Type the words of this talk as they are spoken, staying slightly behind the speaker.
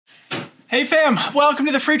Hey fam, welcome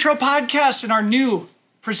to the Free Trail Podcast and our new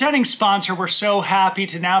presenting sponsor. We're so happy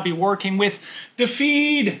to now be working with The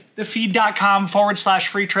Feed.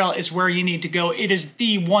 Thefeed.com/free trail is where you need to go. It is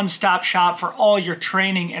the one-stop shop for all your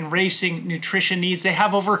training and racing nutrition needs. They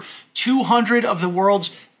have over 200 of the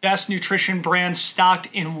world's best nutrition brands stocked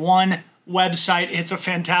in one website. It's a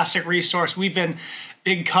fantastic resource. We've been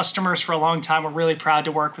big customers for a long time. We're really proud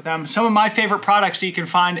to work with them. Some of my favorite products that you can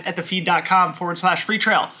find at thefeed.com/free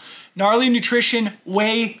trail. Gnarly Nutrition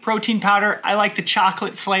Whey Protein Powder. I like the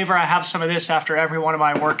chocolate flavor. I have some of this after every one of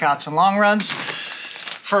my workouts and long runs.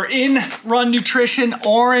 For in-run nutrition,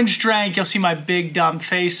 Orange Drank. You'll see my big dumb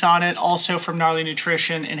face on it. Also from Gnarly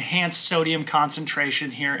Nutrition, enhanced sodium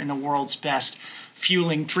concentration here in the world's best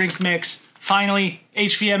fueling drink mix. Finally,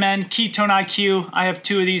 HVMN, Ketone IQ. I have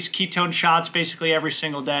 2 of these ketone shots basically every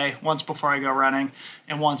single day, once before I go running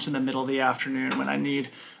and once in the middle of the afternoon when I need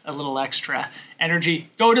a little extra energy.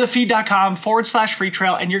 Go to thefeed.com/free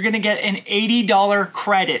trail and you're going to get an $80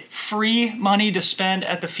 credit, free money to spend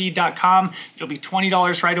at thefeed.com. It'll be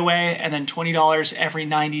 $20 right away and then $20 every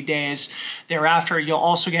 90 days thereafter. You'll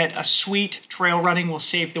also get a sweet Trail Running Will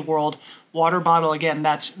Save the World water bottle. Again,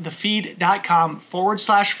 that's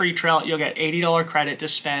thefeed.com/free trail. You'll get $80 credit to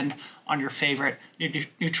spend on your favorite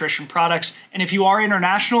nutrition products. And if you are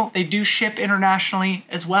international, they do ship internationally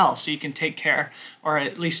as well. So you can take care or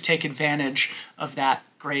at least take advantage of that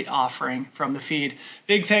great offering from The Feed.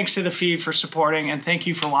 Big thanks to The Feed for supporting and thank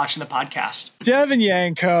you for watching the podcast. Devon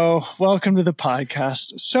Yanko, welcome to the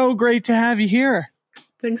podcast. So great to have you here.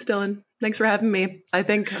 Thanks, Dylan. Thanks for having me. I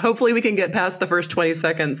think hopefully we can get past the first 20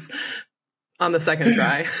 seconds on the second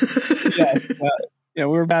try. Yes. Yeah,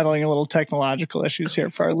 we're battling a little technological issues here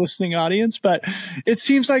for our listening audience, but it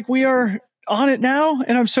seems like we are on it now,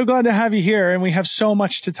 and I'm so glad to have you here, and we have so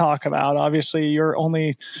much to talk about. Obviously, you're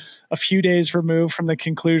only a few days removed from the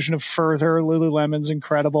conclusion of Further, Lululemon's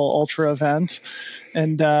incredible ultra event.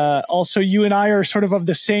 And also, you and I are sort of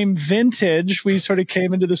the same vintage. We sort of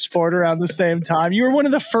came into the sport around the same time. You were one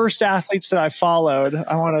of the first athletes that I followed.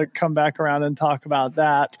 I want to come back around and talk about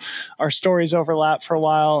that. Our stories overlap for a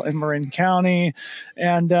while in Marin County.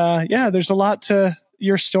 And yeah, there's a lot to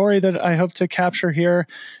your story that I hope to capture here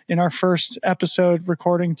in our first episode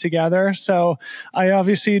recording together. So I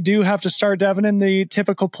obviously do have to start, Devon, in the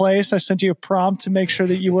typical place. I sent you a prompt to make sure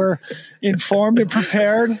that you were informed and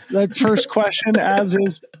prepared. The first question, as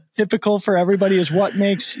is typical for everybody, is what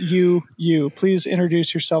makes you you? Please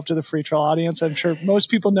introduce yourself to the Free Trail audience. I'm sure most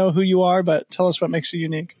people know who you are, but tell us what makes you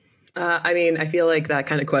unique. I mean, I feel like that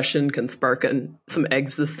kind of question can spark some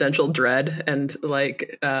existential dread and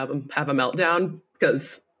have a meltdown.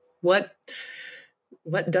 Because what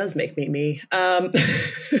does make me me? But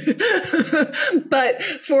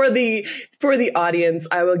for the audience,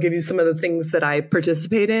 I will give you some of the things that I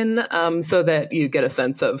participate in, so that you get a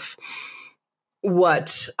sense of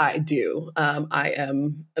what I do. I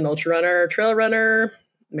am an ultra runner, trail runner,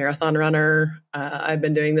 marathon runner. I've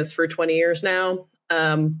been doing this for 20 years now.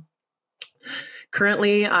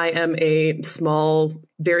 Currently, I am a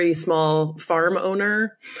very small farm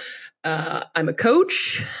owner. I'm a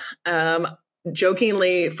coach.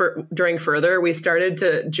 Jokingly, during Further, we started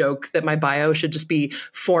to joke that my bio should just be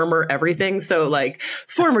former everything. So like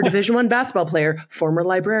former Division I basketball player, former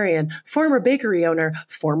librarian, former bakery owner,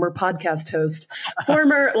 former podcast host,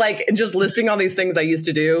 former, just listing all these things I used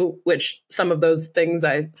to do, which some of those things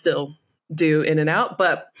I still do in and out.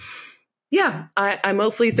 But yeah, I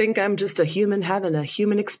mostly think I'm just a human having a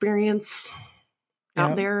human experience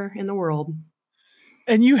out there in the world.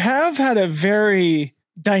 And you have had a very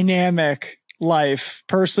dynamic life,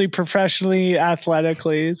 personally, professionally,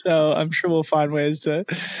 athletically. So I'm sure we'll find ways to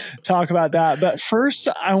talk about that. But first,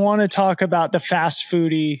 I want to talk about the Fast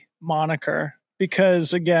Foodie moniker,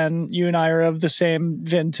 because again, you and I are of the same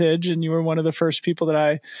vintage, and you were one of the first people that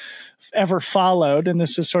I ever followed. And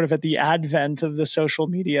this is sort of at the advent of the social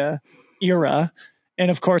media era. And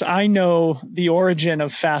of course, I know the origin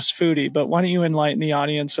of Fast Foodie, but why don't you enlighten the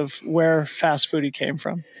audience of where Fast Foodie came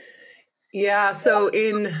from? Yeah, so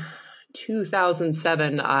in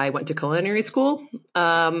 2007, I went to culinary school,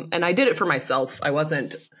 and I did it for myself. I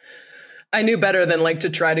knew better than to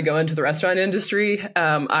try to go into the restaurant industry.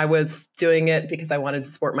 I was doing it because I wanted to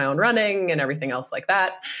support my own running and everything else like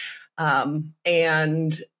that.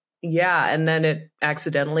 And then it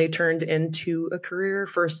accidentally turned into a career,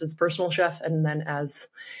 first as personal chef and then as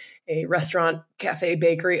a restaurant, cafe,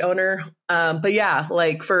 bakery owner. But yeah,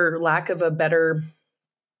 for lack of a better,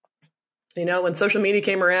 when social media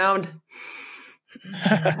came around,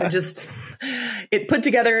 it put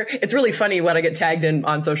together, it's really funny when I get tagged in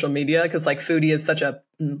on social media because foodie is such a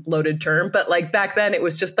loaded term. But back then it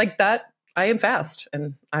was just that I am fast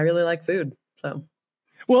and I really like food. So.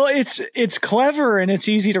 Well, it's clever and it's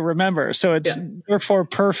easy to remember. So it's therefore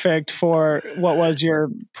perfect for what was your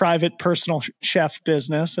private personal chef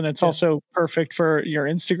business. And it's also perfect for your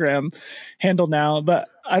Instagram handle now. But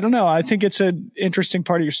I don't know. I think it's an interesting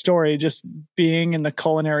part of your story, just being in the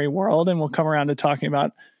culinary world. And we'll come around to talking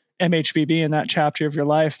about MHBB in that chapter of your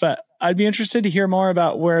life. But I'd be interested to hear more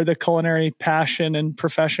about where the culinary passion and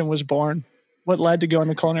profession was born. What led to going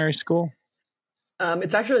to culinary school?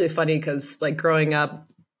 It's actually funny because like growing up,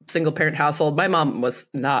 single parent household, my mom was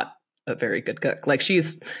not a very good cook. Like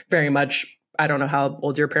she's very much, I don't know how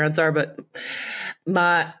old your parents are, but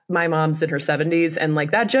my mom's in her 70s. And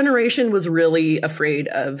like that generation was really afraid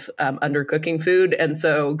of undercooking food. And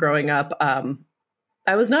so growing up,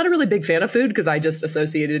 I was not a really big fan of food because I just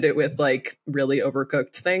associated it with like really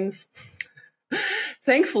overcooked things.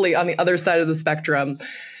 Thankfully, on the other side of the spectrum,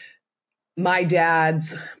 my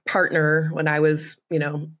dad's partner, when I was,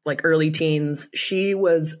 like early teens, she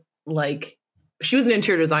was an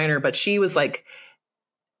interior designer, but she was like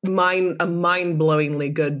a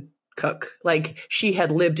mind-blowingly good cook. Like she had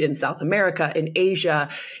lived in South America, in Asia,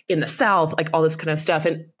 in the South, like all this kind of stuff.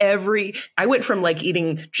 And I went from like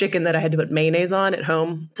eating chicken that I had to put mayonnaise on at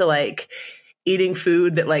home to like eating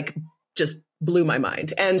food that like just blew my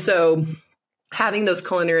mind. And so having those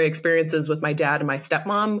culinary experiences with my dad and my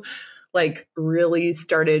stepmom like really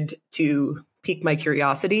started to pique my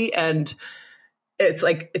curiosity. And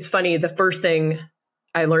it's funny. The first thing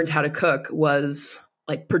I learned how to cook was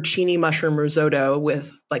like porcini mushroom risotto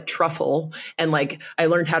with like truffle. And like, I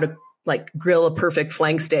learned how to like grill a perfect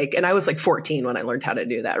flank steak. And I was like 14 when I learned how to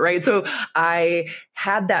do that. Right. So I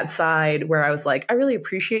had that side where I was like, I really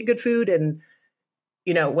appreciate good food. And,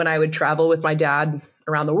 when I would travel with my dad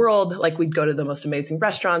around the world, like we'd go to the most amazing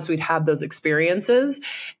restaurants, we'd have those experiences.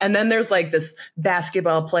 And then there's like this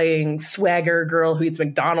basketball playing swagger girl who eats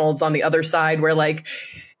McDonald's on the other side, where like,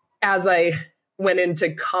 as I went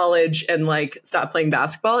into college and like stopped playing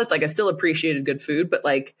basketball, it's like I still appreciated good food, but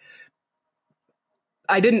like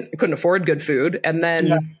couldn't afford good food. And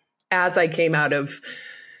then as I came out of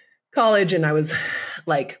college and I was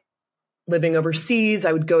like living overseas,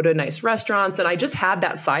 I would go to nice restaurants and I just had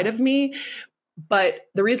that side of me. But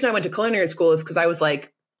the reason I went to culinary school is because I was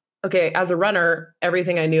like, okay, as a runner,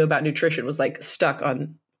 everything I knew about nutrition was like stuck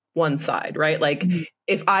on one side, right? Like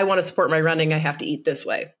if I want to support my running, I have to eat this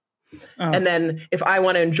way. And then if I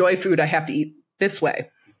want to enjoy food, I have to eat this way.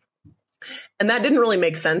 And that didn't really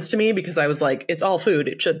make sense to me because I was like, it's all food.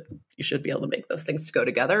 You should be able to make those things go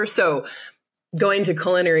together. So going to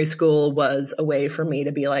culinary school was a way for me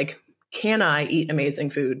to be like, can I eat amazing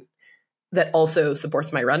food that also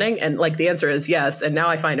supports my running? And like the answer is yes. And now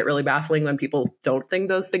I find it really baffling when people don't think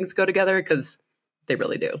those things go together because they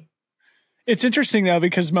really do. It's interesting though,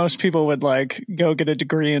 because most people would like go get a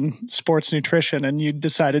degree in sports nutrition and you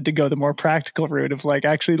decided to go the more practical route of like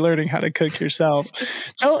actually learning how to cook yourself.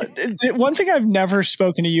 So one thing I've never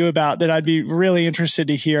spoken to you about that I'd be really interested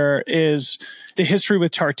to hear is the history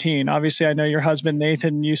with Tartine. Obviously, I know your husband,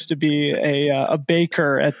 Nathan, used to be a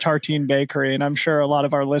baker at Tartine Bakery, and I'm sure a lot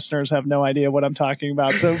of our listeners have no idea what I'm talking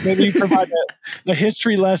about. So maybe you provide a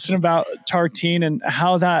history lesson about Tartine and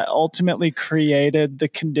how that ultimately created the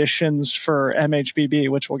conditions for MHBB,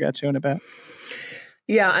 which we'll get to in a bit.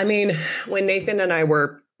 Yeah, I mean, when Nathan and I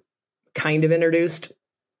were kind of introduced,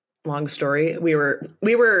 long story, we were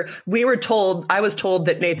told, I was told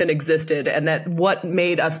that Nathan existed and that what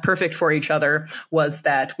made us perfect for each other was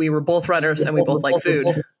that we were both runners and we both like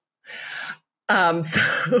food.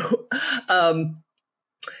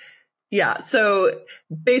 So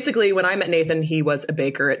basically when I met Nathan, he was a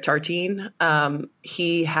baker at Tartine.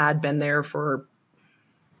 He had been there for,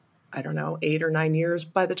 8 or 9 years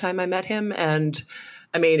by the time I met him. And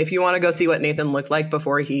I mean, if you want to go see what Nathan looked like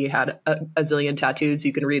before he had a zillion tattoos,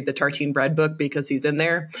 you can read the Tartine Bread book because he's in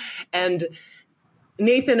there. And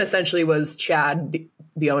Nathan essentially was Chad,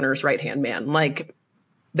 the owner's right-hand man. Like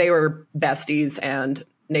they were besties, and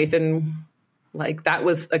Nathan, like that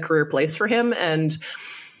was a career place for him. And,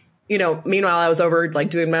 meanwhile I was over like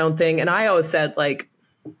doing my own thing. And I always said, like,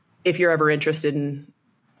 if you're ever interested in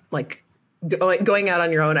like going out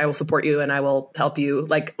on your own, I will support you and I will help you.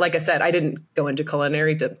 Like I said, I didn't go into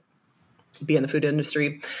culinary to be in the food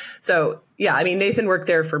industry. So yeah, I mean, Nathan worked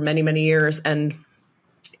there for many, many years. And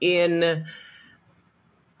I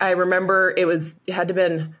remember it had to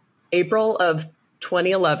been April of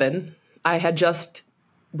 2011. I had just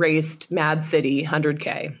raced Mad City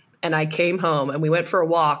 100K and I came home and we went for a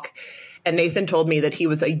walk, and Nathan told me that he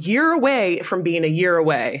was a year away from being a year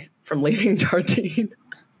away from leaving Tartine.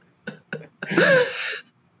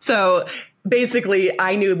 So basically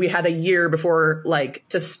I knew we had a year before, like,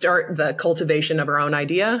 to start the cultivation of our own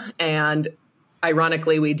idea. And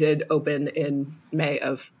ironically, we did open in May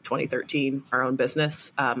of 2013, our own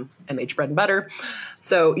business, MH Bread and Butter.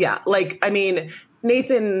 So yeah, like, I mean,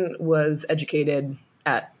 Nathan was educated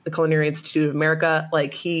at the Culinary Institute of America.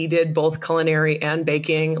 Like, he did both culinary and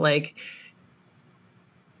baking. Like,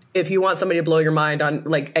 if you want somebody to blow your mind on,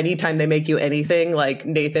 like, anytime they make you anything, like,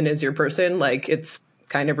 Nathan is your person. Like, it's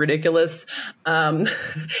kind of ridiculous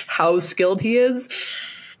how skilled he is.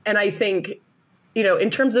 And I think, you know, in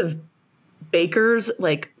terms of bakers,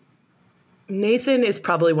 like, Nathan is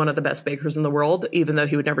probably one of the best bakers in the world, even though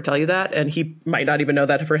he would never tell you that. And he might not even know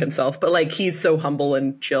that for himself, but like, he's so humble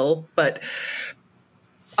and chill. But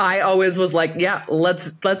I always was like, yeah,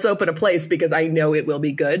 let's open a place because I know it will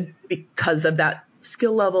be good because of that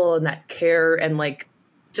skill level and that care and like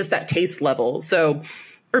just that taste level. So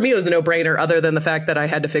for me, it was a no-brainer, other than the fact that I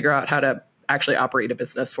had to figure out how to actually operate a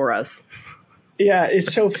business for us. Yeah,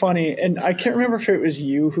 it's so funny. And I can't remember if it was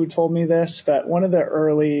you who told me this, but one of the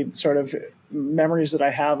early sort of memories that I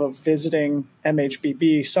have of visiting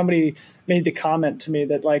MHBB, somebody made the comment to me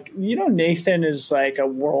that, like, you know, Nathan is like a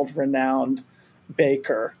world-renowned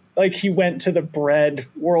baker. Like, he went to the bread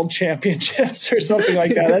world championships or something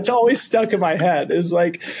like that. That's always stuck in my head. Is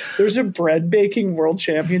like, there's a bread baking world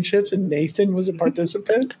championships and Nathan was a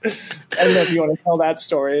participant. I don't know if you want to tell that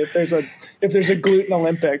story. If there's a gluten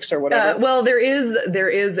Olympics or whatever. Well, there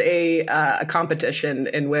is a competition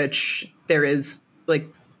in which there is like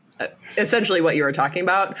essentially what you were talking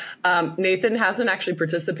about. Nathan hasn't actually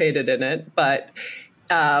participated in it, but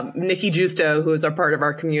Nikki Justo, who is a part of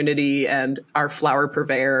our community and our flour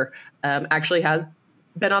purveyor, actually has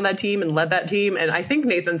been on that team and led that team. And I think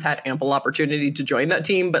Nathan's had ample opportunity to join that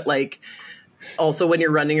team. But like, also when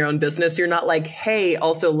you're running your own business, you're not like, hey,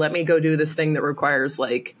 also let me go do this thing that requires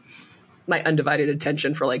like my undivided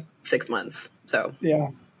attention for like 6 months. So yeah.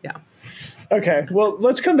 Okay, well,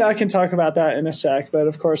 let's come back and talk about that in a sec. But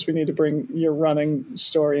of course, we need to bring your running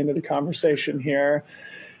story into the conversation here.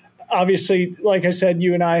 Obviously, like I said,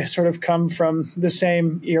 you and I sort of come from the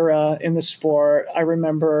same era in the sport. I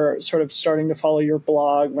remember sort of starting to follow your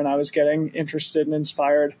blog when I was getting interested and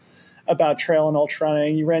inspired about trail and ultra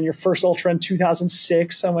running. You ran your first ultra in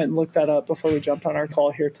 2006. I went and looked that up before we jumped on our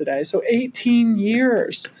call here today. So 18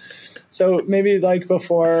 years. So maybe like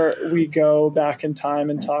before we go back in time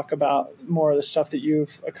and talk about more of the stuff that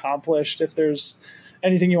you've accomplished, if there's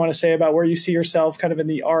anything you want to say about where you see yourself kind of in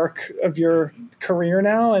the arc of your career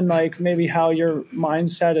now and like maybe how your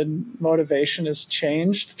mindset and motivation has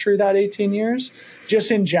changed through that 18 years,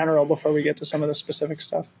 just in general, before we get to some of the specific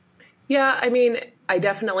stuff. Yeah, I mean, I'm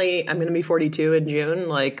going to be 42 in June.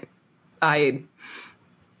 Like, I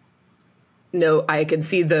know I can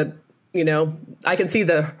see the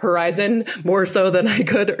horizon more so than I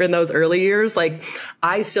could in those early years. Like,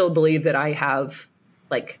 I still believe that I have,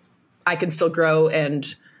 like, I can still grow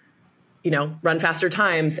and, you know, run faster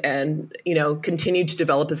times and, you know, continue to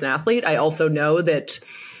develop as an athlete. I also know that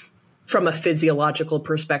from a physiological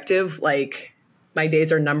perspective, like, my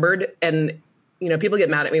days are numbered. And, you know, people get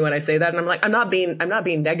mad at me when I say that. And I'm like, I'm not being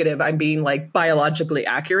negative. I'm being like biologically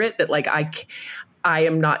accurate that like, I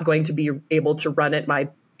am not going to be able to run at my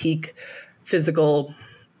peak physical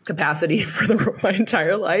capacity for my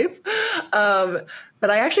entire life. But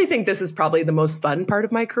I actually think this is probably the most fun part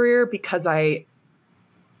of my career because I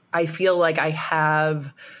feel like I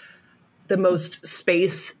have the most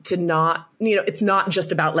space to not, you know, it's not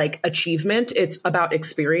just about like achievement, it's about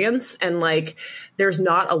experience. And like, there's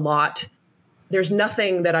nothing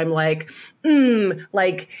that I'm like,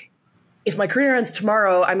 like, if my career ends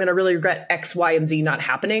tomorrow, I'm going to really regret X, Y, and Z not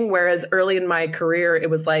happening. Whereas early in my career, it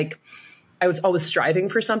was like, I was always striving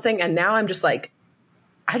for something. And now I'm just like,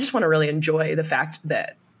 I just want to really enjoy the fact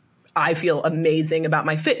that I feel amazing about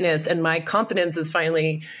my fitness and my confidence is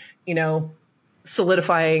finally, you know,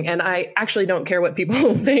 solidifying. And I actually don't care what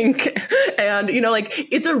people think. And, you know, like,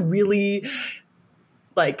 it's a really,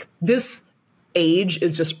 like, this age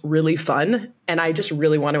is just really fun. And I just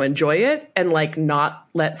really want to enjoy it and like not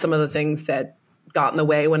let some of the things that got in the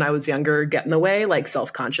way when I was younger get in the way, like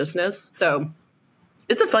self-consciousness. So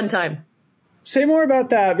it's a fun time. Say more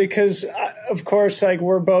about that because, of course, like,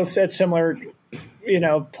 we're both at similar, you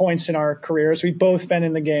know, points in our careers. We've both been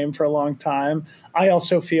in the game for a long time. I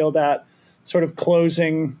also feel that sort of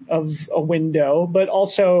closing of a window, but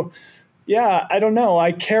also, yeah, I don't know.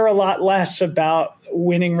 I care a lot less about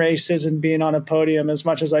winning races and being on a podium as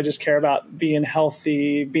much as I just care about being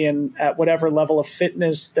healthy, being at whatever level of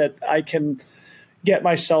fitness that I can get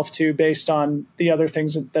myself to based on the other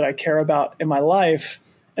things that I care about in my life.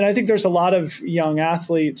 And I think there's a lot of young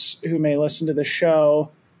athletes who may listen to the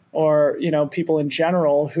show, or, people in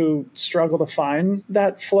general who struggle to find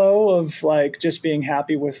that flow of like just being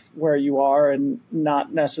happy with where you are and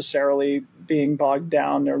not necessarily being bogged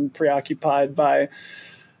down or preoccupied by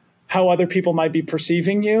how other people might be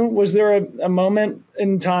perceiving you. Was there a moment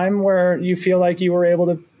in time where you feel like you were able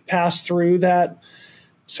to pass through that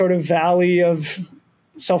sort of valley of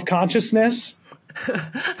self-consciousness?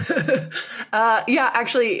 Yeah,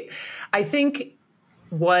 actually, I think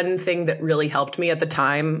one thing that really helped me at the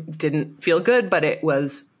time, didn't feel good, but it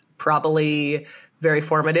was probably very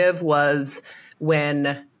formative, was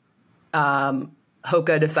when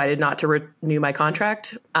Hoka decided not to renew my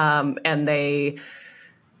contract. And they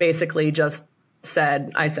basically just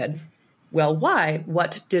I said, well, why?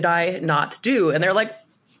 What did I not do? And they're like,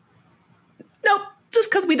 nope, just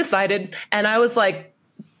because we decided. And I was like,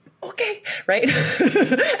 okay, right?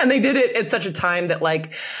 And they did it at such a time that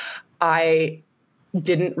like I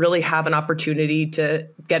didn't really have an opportunity to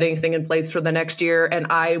get anything in place for the next year. And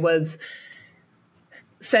I was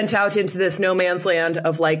sent out into this no man's land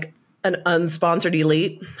of like an unsponsored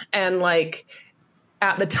elite. And like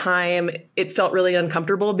at the time, it felt really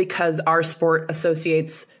uncomfortable because our sport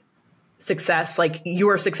associates success. Like you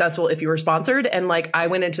are successful if you were sponsored. And like I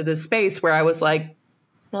went into this space where I was like,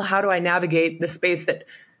 well, how do I navigate the space that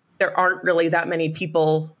there aren't really that many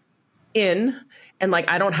people in, and like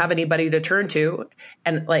I don't have anybody to turn to,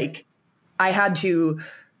 and like I had to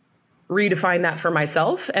redefine that for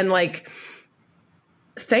myself. And like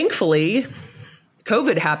thankfully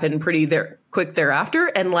COVID happened pretty quick thereafter,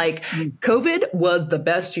 and like COVID was the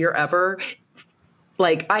best year ever.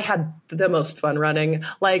 Like I had the most fun running.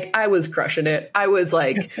 Like I was crushing it. I was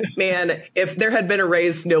like, man, if there had been a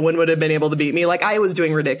race, no one would have been able to beat me. Like I was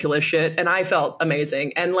doing ridiculous shit and I felt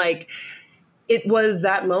amazing. And like it was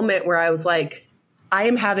that moment where I was like, I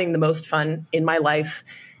am having the most fun in my life,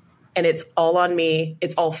 and it's all on me.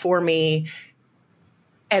 It's all for me.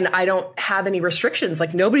 And I don't have any restrictions.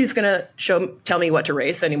 Like nobody's going to tell me what to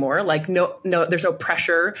race anymore. Like no, there's no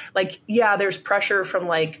pressure. Like, yeah, there's pressure from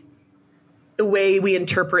like the way we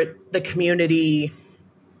interpret the community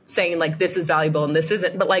saying like, this is valuable and this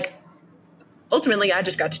isn't. But like, ultimately I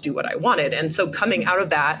just got to do what I wanted. And so coming out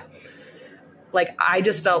of that, like, I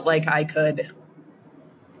just felt like I could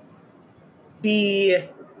do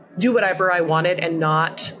whatever I wanted and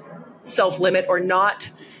not self-limit or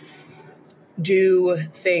not do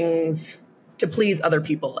things to please other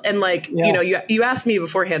people. And like, you asked me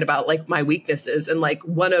beforehand about like my weaknesses, and like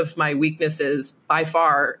one of my weaknesses by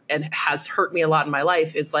far and has hurt me a lot in my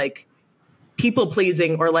life is like people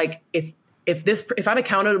pleasing, or like if I'm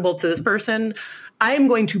accountable to this person, I am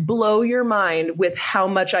going to blow your mind with how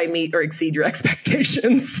much I meet or exceed your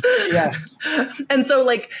expectations. Yes. And so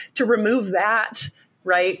like to remove that,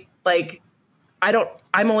 right? Like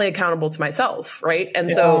I'm only accountable to myself. Right.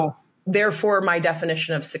 And so therefore my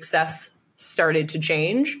definition of success started to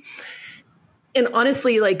change. And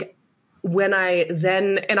honestly, like when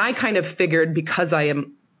I kind of figured, because I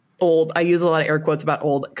am old, I use a lot of air quotes about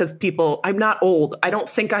old, because I'm not old. I don't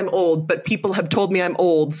think I'm old, but people have told me I'm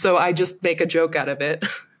old. So I just make a joke out of it.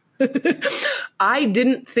 I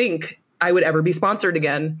didn't think I would ever be sponsored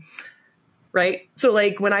again. Right. So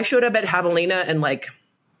like when I showed up at Javelina and like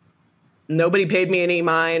nobody paid me any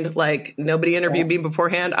mind, like nobody interviewed me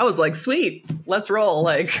beforehand, I was like, sweet, let's roll.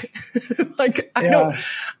 Like,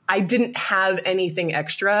 I didn't have anything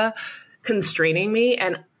extra constraining me.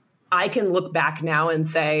 And I can look back now and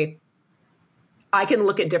say, I can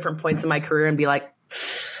look at different points in my career and be like,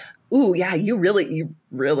 ooh, yeah, you really,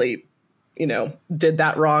 did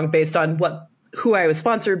that wrong based on who I was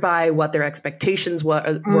sponsored by, what their expectations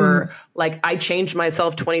were. Like I changed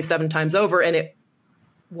myself 27 times over and it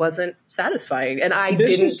wasn't satisfying. And I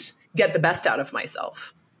didn't get the best out of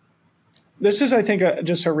myself. This is, I think,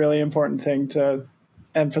 just a really important thing to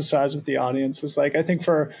emphasize with the audience is like, I think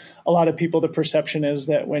for a lot of people, the perception is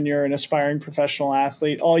that when you're an aspiring professional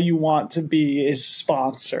athlete, all you want to be is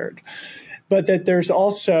sponsored, but that there's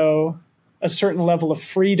also a certain level of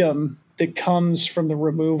freedom that comes from the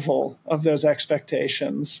removal of those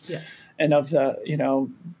expectations and of the,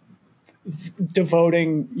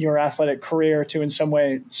 devoting your athletic career to in some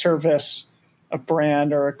way service a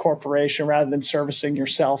brand or a corporation rather than servicing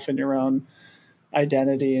yourself and your own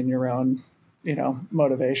identity and your own,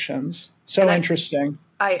 motivations. So interesting.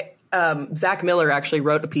 Zach Miller actually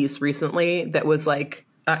wrote a piece recently that was like,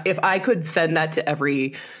 if I could send that to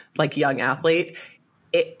every like young athlete,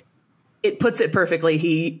 it puts it perfectly.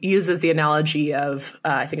 He uses the analogy of,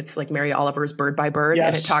 I think it's like Mary Oliver's Bird by Bird. Yes,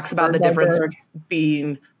 and it talks about the difference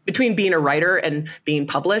between being a writer and being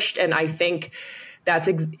published. And I think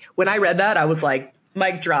when I read that, I was like,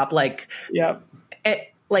 mic drop, like, yeah.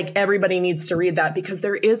 Like everybody needs to read that, because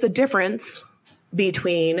there is a difference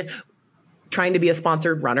between trying to be a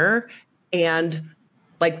sponsored runner and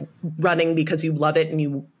like running because you love it and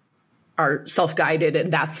you are self-guided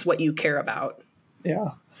and that's what you care about.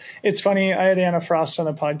 Yeah. It's funny. I had Anna Frost on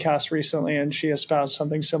a podcast recently, and she espoused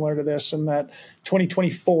something similar to this, and that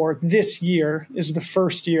 2024, this year, is the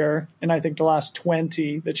first year, and I think the last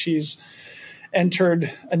 20, that she's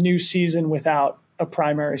entered a new season without a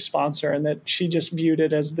primary sponsor, and that she just viewed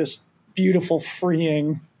it as this beautiful,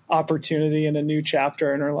 freeing opportunity in a new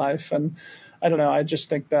chapter in her life. And I don't know, I just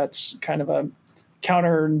think that's kind of a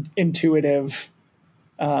counterintuitive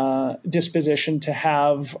disposition to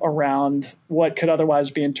have around what could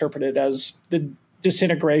otherwise be interpreted as the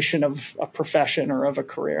disintegration of a profession or of a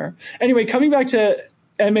career. Anyway, coming back to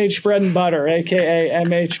MH Bread and Butter, aka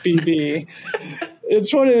MHBB.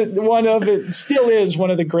 It's it still is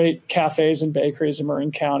one of the great cafes and bakeries in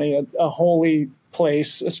Marin County, a holy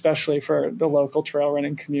place, especially for the local trail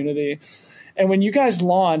running community. And when you guys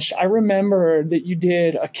launched, I remember that you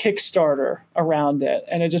did a Kickstarter around it.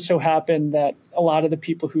 And it just so happened that a lot of the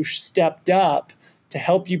people who stepped up to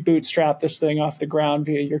help you bootstrap this thing off the ground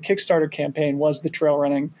via your Kickstarter campaign was the trail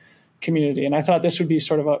running community. And I thought this would be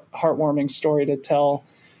sort of a heartwarming story to tell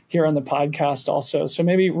here on the podcast also. So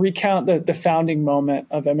maybe recount the founding moment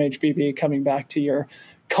of MHBB, coming back to your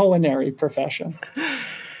culinary profession.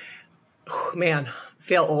 Oh, man,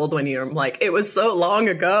 feel old when you're like, it was so long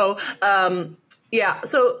ago. Yeah.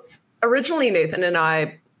 So originally Nathan and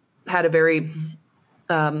I had a very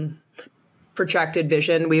protracted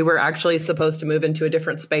vision. We were actually supposed to move into a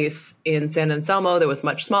different space in San Anselmo that was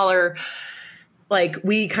much smaller. Like,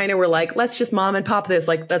 we kind of were like, let's just mom and pop this.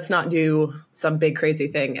 Like, let's not do some big crazy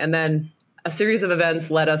thing. And then a series of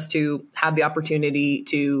events led us to have the opportunity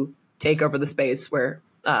to take over the space where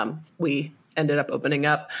we ended up opening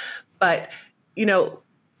up. But, you know,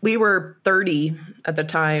 we were 30 at the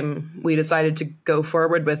time we decided to go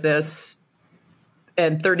forward with this.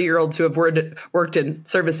 And 30-year-olds who have worked in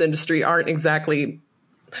service industry aren't exactly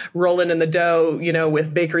rolling in the dough, you know,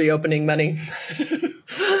 with bakery opening money.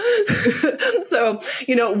 So,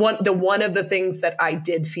 you know, one of the things that I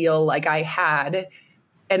did feel like I had,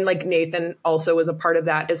 and like Nathan also was a part of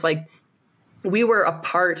that, is like, we were a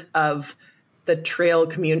part of the trail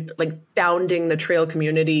community, like founding the trail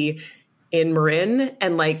community in Marin.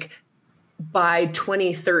 And like by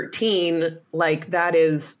 2013, like that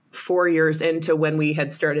is 4 years into when we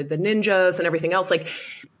had started the Ninjas and everything else. Like,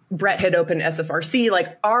 Brett had opened SFRC,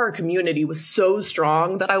 like our community was so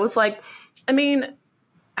strong that I was like, I mean,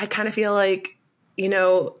 I kind of feel like, you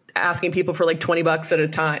know, asking people for like $20 at a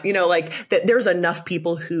time, you know, like that there's enough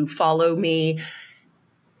people who follow me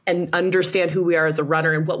and understand who we are as a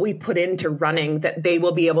runner and what we put into running, that they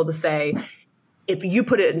will be able to say, if you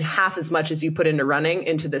put it in half as much as you put into running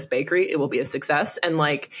into this bakery, it will be a success. And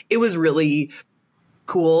like, it was really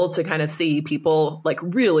cool to kind of see people like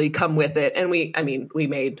really come with it. And we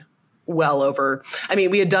made well over,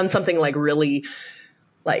 we had done something like really,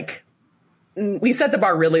 like, we set the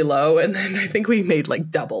bar really low, and then I think we made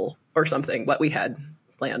like double or something what we had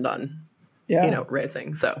planned on,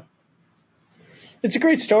 racing. So it's a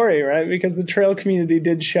great story, right? Because the trail community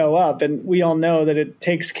did show up, and we all know that it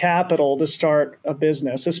takes capital to start a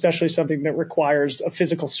business, especially something that requires a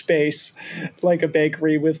physical space like a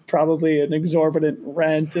bakery with probably an exorbitant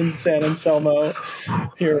rent in San Anselmo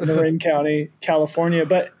here in Marin County, California.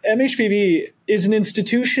 But MHBB is an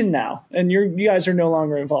institution now, and you guys are no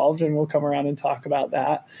longer involved, and we'll come around and talk about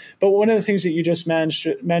that. But one of the things that you just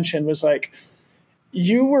mentioned was like,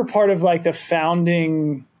 you were part of like the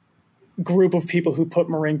founding group of people who put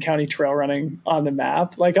Marin County trail running on the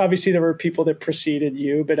map. Like, obviously there were people that preceded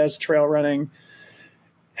you, but as trail running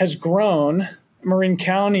has grown, Marin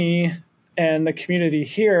County and the community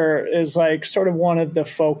here is like sort of one of the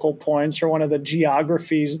focal points or one of the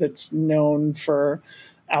geographies that's known for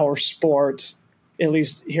our sport, at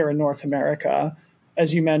least here in North America.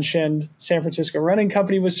 As you mentioned, San Francisco Running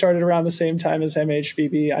Company was started around the same time as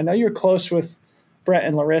MHBB. I know you're close with Brett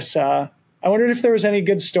and Larissa. I wondered if there was any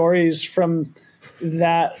good stories from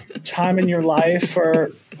that time in your life, or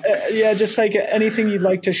just like anything you'd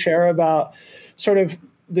like to share about sort of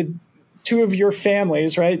the two of your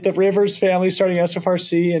families, right? The Rivers family starting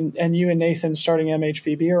SFRC and you and Nathan starting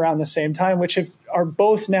MHBB around the same time, which are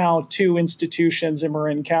both now two institutions in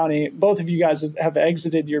Marin County. Both of you guys have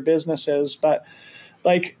exited your businesses, but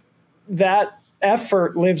like that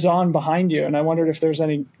effort lives on behind you. And I wondered if there's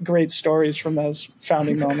any great stories from those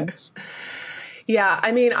founding moments. Yeah.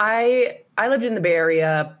 I lived in the Bay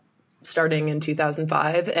Area starting in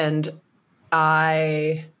 2005, and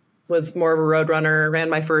I was more of a road runner, ran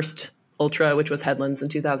my first ultra, which was Headlands in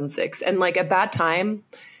 2006. And like at that time,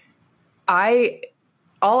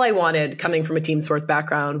 all I wanted coming from a team sports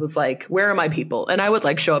background was like, where are my people? And I would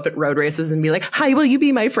like show up at road races and be like, hi, will you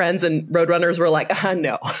be my friends? And road runners were like,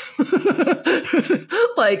 no.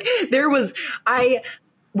 Like I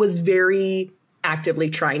was very actively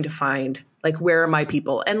trying to find like, where are my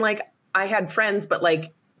people? And like, I had friends, but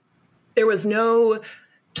like, there was no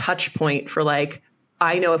touch point for like,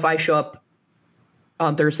 I know if I show up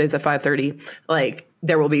on Thursdays at 5:30, like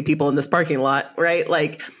there will be people in this parking lot, right?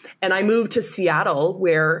 Like, and I moved to Seattle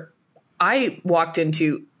where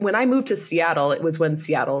when I moved to Seattle, it was when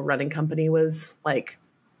Seattle Running Company was like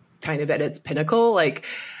kind of at its pinnacle. Like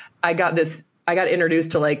I got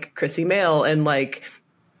introduced to like Chrissy Mail and like,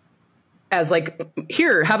 as like,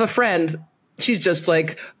 here, have a friend. She's just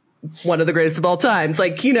like one of the greatest of all times.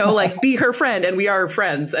 Like, you know, like be her friend and we are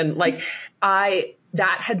friends. And like,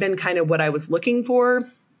 that had been kind of what I was looking for.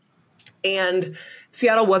 And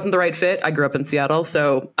Seattle wasn't the right fit. I grew up in Seattle.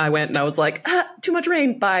 So I went and I was like, too much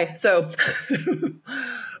rain. Bye. So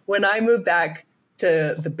when I moved back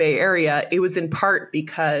to the Bay Area, it was in part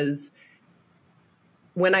because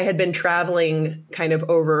when I had been traveling kind of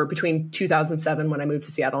over between 2007, when I moved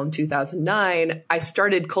to Seattle, and 2009, I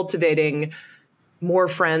started cultivating more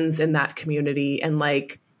friends in that community and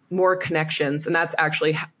like more connections. And that's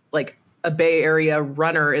actually like a Bay Area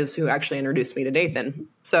runner is who actually introduced me to Nathan.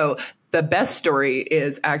 So the best story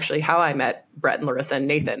is actually how I met Brett and Larissa and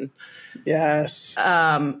Nathan. Yes.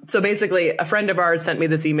 So basically a friend of ours sent me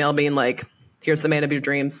this email being like, here's the man of your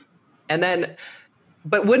dreams. And then,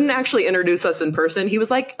 but wouldn't actually introduce us in person. He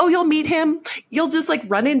was like, oh, you'll meet him. You'll just like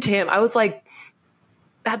run into him. I was like,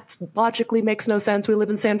 that logically makes no sense. We live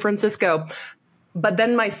in San Francisco. But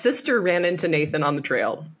then my sister ran into Nathan on the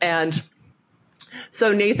trail. And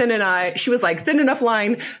so Nathan and she was like, thin enough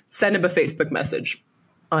line, send him a Facebook message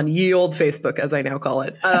on ye old Facebook, as I now call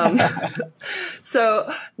it.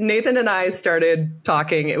 So Nathan and I started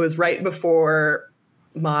talking. It was right before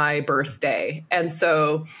my birthday. And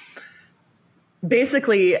so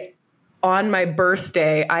basically on my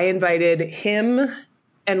birthday, I invited him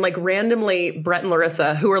and like randomly Brett and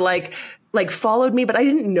Larissa, who were like followed me, but I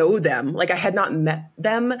didn't know them. Like I had not met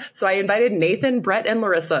them. So I invited Nathan, Brett, and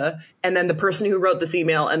Larissa, and then the person who wrote this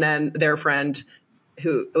email, and then their friend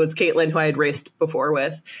who was Caitlin, who I had raced before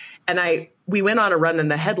with. And we went on a run in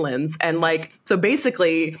the Headlands. And like, so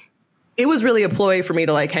basically it was really a ploy for me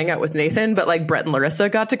to like hang out with Nathan, but like Brett and Larissa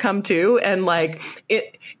got to come too. And like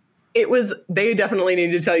they definitely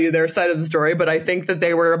need to tell you their side of the story, but I think that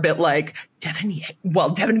they were a bit like,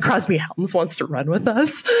 Devon Crosby Helms wants to run with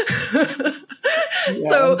us. Yeah.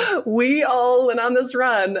 So we all went on this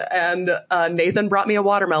run, and Nathan brought me a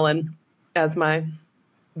watermelon as my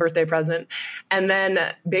birthday present. And then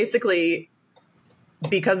basically,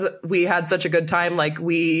 because we had such a good time, like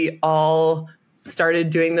we all started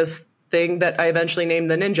doing this thing that I eventually named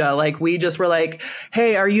the Ninja. Like we just were like,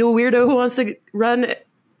 hey, are you a weirdo who wants to run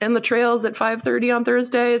in the trails at 5:30 on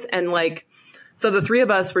Thursdays? And like, so the three of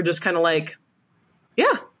us were just kind of like,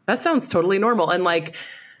 yeah, that sounds totally normal. And like,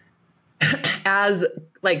 as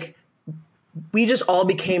like, we just all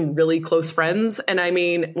became really close friends. And I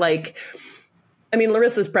mean,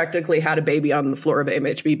 Larissa's practically had a baby on the floor of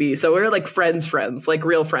MHBB. So we were like friends, like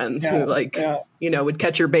real friends who like, you know, would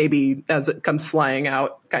catch your baby as it comes flying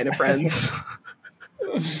out kind of friends.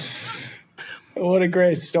 What a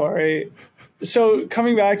great story. So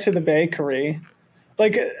coming back to the bakery,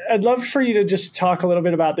 like I'd love for you to just talk a little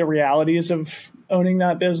bit about the realities of owning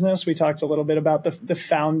that business. We talked a little bit about the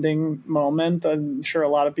founding moment. I'm sure a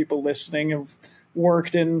lot of people listening have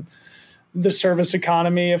worked in the service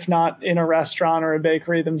economy, if not in a restaurant or a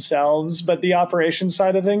bakery themselves. But the operation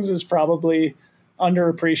side of things is probably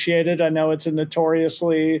underappreciated. I know it's a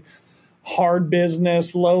notoriously hard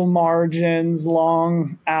business, low margins,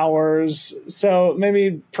 long hours. So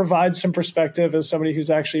maybe provide some perspective as somebody who's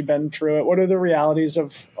actually been through it. What are the realities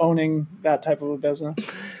of owning that type of a business?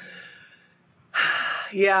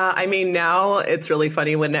 Yeah, I mean, now it's really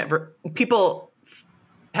funny whenever people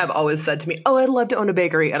have always said to me, oh, I'd love to own a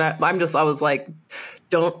bakery. And I was like,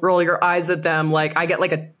 don't roll your eyes at them. Like I get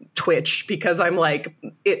like a twitch because I'm like,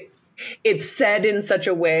 it's said in such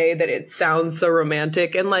a way that it sounds so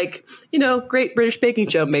romantic, and like, you know, Great British Baking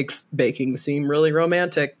Show makes baking seem really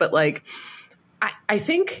romantic. But like, I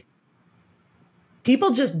think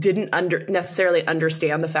people just didn't necessarily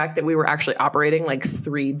understand the fact that we were actually operating like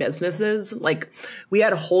three businesses. Like we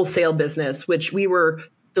had a wholesale business, which we were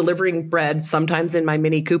delivering bread sometimes in my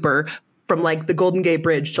Mini Cooper from like the Golden Gate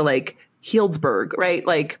Bridge to like Healdsburg, right?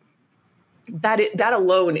 Like that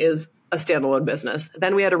alone is a standalone business.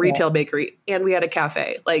 Then we had a retail bakery and we had a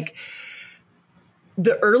cafe. Like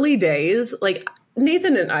the early days, like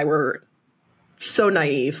Nathan and I were so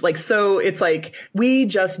naive. Like, so it's like, we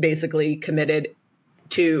just basically committed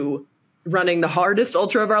to running the hardest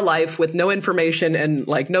ultra of our life with no information and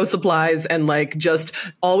like no supplies. And like, just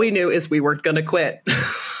all we knew is we weren't going to quit.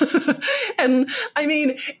 And I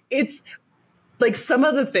mean, it's like some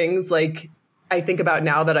of the things like I think about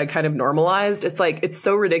now that I kind of normalized, it's like, it's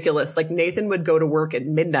so ridiculous. Like Nathan would go to work at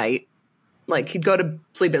midnight. Like he'd go to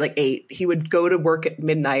sleep at like 8. He would go to work at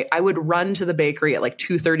midnight. I would run to the bakery at like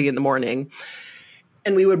 2:30 in the morning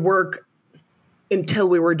and we would work until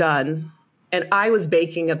we were done. And I was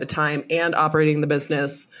baking at the time and operating the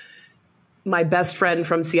business. My best friend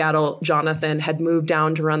from Seattle, Jonathan, had moved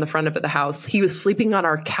down to run the front of the house. He was sleeping on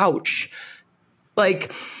our couch.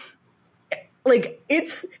 Like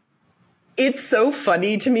it's so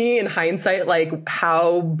funny to me in hindsight, like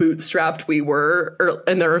how bootstrapped we were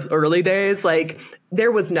in the early days. Like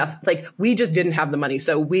there was nothing, like we just didn't have the money.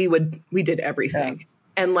 So we did everything.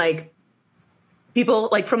 Yeah. And like people,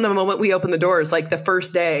 like from the moment we opened the doors, like the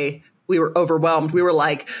first day we were overwhelmed. We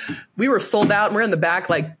were sold out and we're in the back,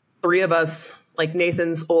 like 3 of us, like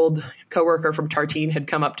Nathan's old coworker from Tartine had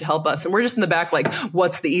come up to help us. And we're just in the back, like,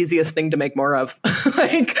 what's the easiest thing to make more of?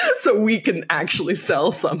 Like, so we can actually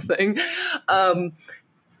sell something.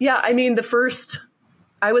 Yeah, I mean,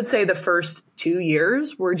 I would say the first 2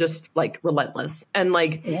 years were just like relentless. And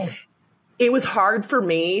like, it was hard for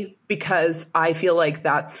me because I feel like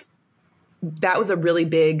that was a really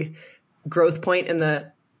big growth point in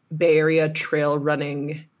the Bay Area trail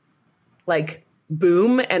running, like,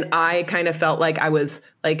 boom. And I kind of felt like I was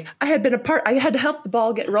like, I had to help the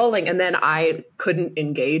ball get rolling. And then I couldn't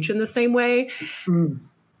engage in the same way. And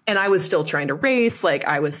I was still trying to race. Like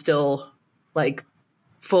I was still like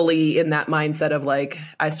fully in that mindset of like,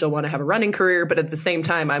 I still want to have a running career. But at the same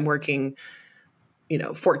time, I'm working,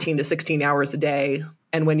 14 to 16 hours a day.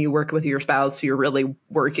 And when you work with your spouse, you're really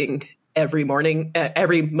working every morning,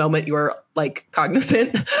 every moment you're like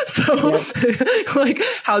cognizant. So like,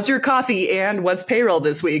 how's your coffee and what's payroll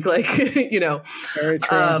this week? Like, Very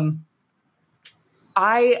true.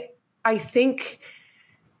 I think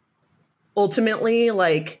ultimately,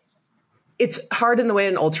 like, it's hard in the way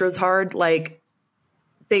an ultra is hard. Like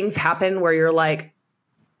things happen where you're like,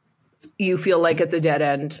 you feel like it's a dead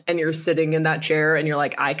end and you're sitting in that chair and you're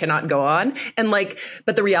like, I cannot go on. And like,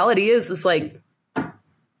 but the reality is like,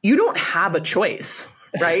 you don't have a choice,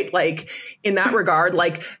 right? Like in that regard,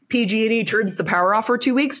 like PG&E turns the power off for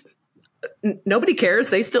 2 weeks. Nobody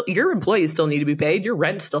cares. Your employees still need to be paid. Your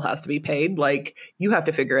rent still has to be paid. Like you have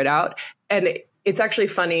to figure it out. And it's actually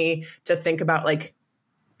funny to think about like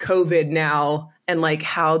COVID now and like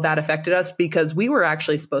how that affected us because we were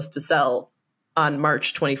actually supposed to sell on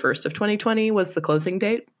March 21st of 2020 was the closing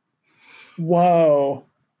date. Whoa.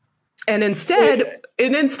 And instead,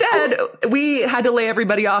 we had to lay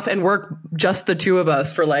everybody off and work just the 2 of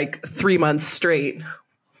us for like 3 months straight.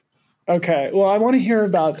 Okay. Well, I want to hear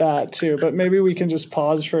about that too, but maybe we can just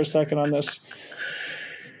pause for a second on this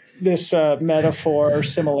metaphor or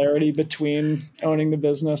similarity between owning the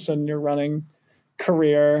business and your running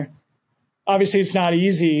career. Obviously, it's not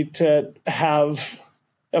easy to have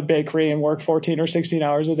a bakery and work 14 or 16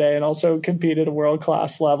 hours a day and also compete at a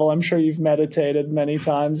world-class level. I'm sure you've meditated many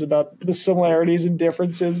times about the similarities and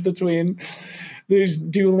differences between these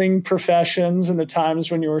dueling professions and the times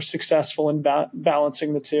when you were successful in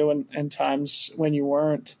balancing the two and times when you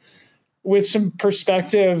weren't. With some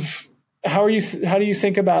perspective, how do you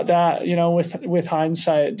think about that, with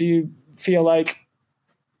hindsight? Do you feel like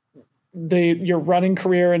your running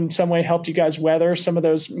career in some way helped you guys weather some of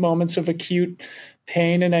those moments of acute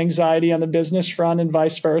pain and anxiety on the business front and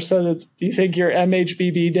vice versa? Do you think your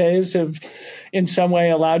MHBB days have in some way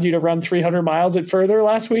allowed you to run 300 miles at further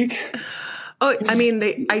last week? Oh, I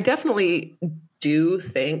mean, I definitely do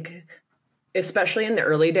think, especially in the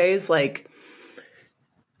early days, like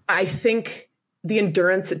I think the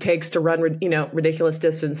endurance it takes to run, ridiculous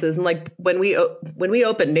distances. And like when we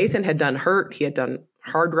opened, Nathan had done Hurt, he had done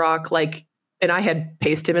Hard Rock, like, and I had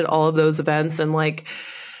paced him at all of those events. And like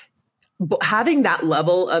having that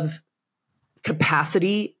level of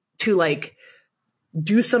capacity to like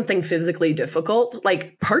do something physically difficult,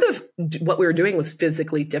 like part of what we were doing was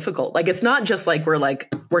physically difficult. Like, it's not just like we're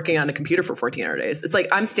like working on a computer for 14-hour days. It's like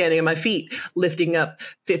I'm standing on my feet, lifting up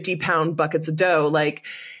 50-pound buckets of dough. Like,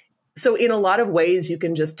 so in a lot of ways you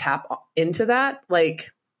can just tap into that,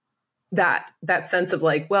 like that sense of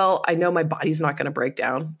like, well, I know my body's not going to break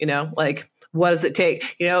down, like, what does it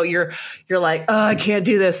take? You're like, oh, I can't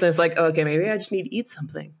do this. And it's like, oh, okay, maybe I just need to eat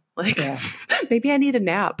something. Like, maybe I need a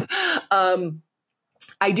nap.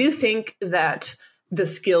 I do think that the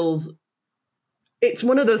skills, it's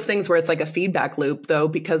one of those things where it's like a feedback loop though,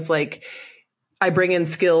 because like I bring in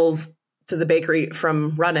skills to the bakery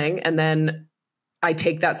from running, and then I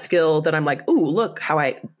take that skill that I'm like, ooh, look how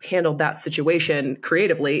I handled that situation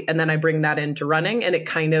creatively. And then I bring that into running, and it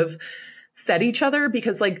kind of fed each other,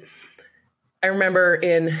 because like, I remember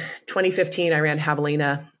in 2015, I ran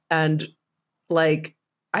Javelina, and like,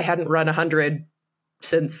 I hadn't run 100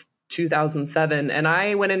 since 2007. And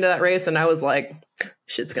I went into that race and I was like,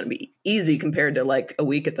 shit's going to be easy compared to like a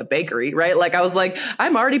week at the bakery, right? Like, I was like,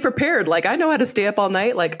 I'm already prepared. Like, I know how to stay up all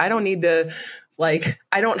night. Like, I don't need to, like,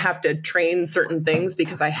 I don't have to train certain things,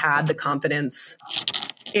 because I had the confidence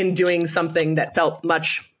in doing something that felt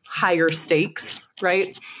much higher stakes,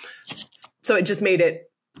 right? So it just made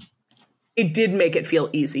it did make it feel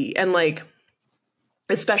easy. And like,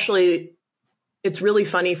 especially, it's really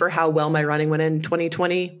funny for how well my running went in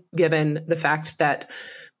 2020, given the fact that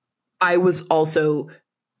I was also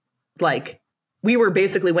like, we were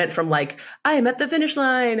basically went from like, I am at the finish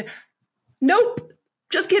line. Nope.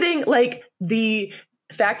 Just kidding. Like, the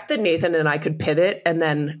fact that Nathan and I could pivot and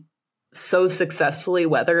then so successfully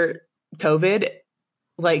weather COVID,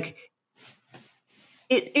 like,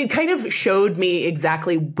 it kind of showed me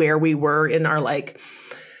exactly where we were in our like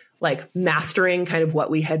mastering kind of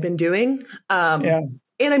what we had been doing. And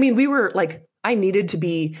I mean, we were like, I needed to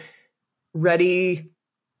be ready,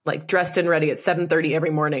 like dressed and ready at 7:30 every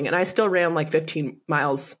morning. And I still ran like 15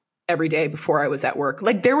 miles every day before I was at work.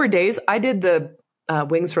 Like, there were days I did the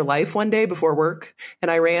Wings for Life one day before work,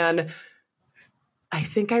 and I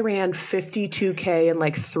think I ran 52K in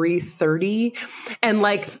like 3:30, and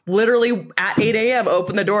like literally at 8 a.m.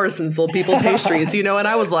 opened the doors and sold people pastries, you know? And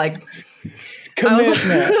I was like,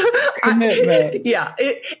 commitment.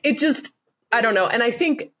 It just, I don't know. And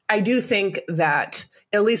I do think that,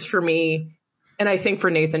 at least for me, and I think for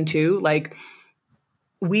Nathan too, like,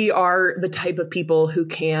 we are the type of people who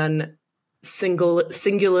can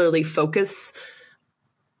singularly focus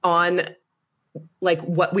on like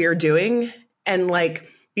what we are doing, and like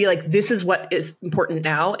be like, this is what is important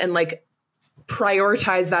now, and like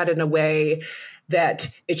prioritize that in a way that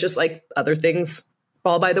it's just like other things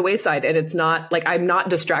fall by the wayside. And it's not like, I'm not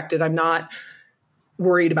distracted. I'm not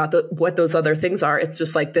worried about what those other things are. It's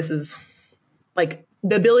just like, this is like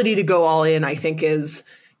the ability to go all in, I think, is,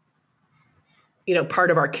 you know,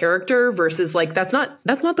 part of our character, versus like, that's not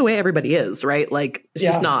the way everybody is, right? Like, it's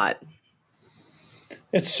just not.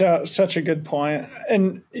 It's such a good point.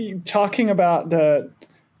 And talking about the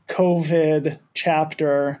COVID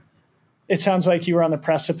chapter, it sounds like you were on the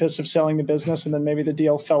precipice of selling the business, and then maybe the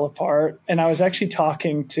deal fell apart. And I was actually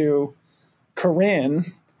talking to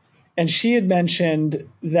Corinne, and she had mentioned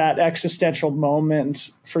that existential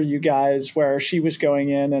moment for you guys where she was going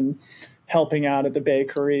in and helping out at the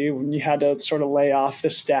bakery when you had to sort of lay off the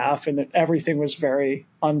staff and everything was very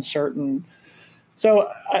uncertain. So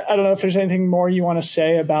I don't know if there's anything more you want to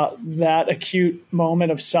say about that acute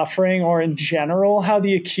moment of suffering, or in general, how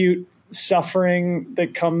the acute suffering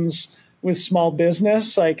that comes with small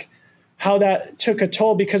business, like how that took a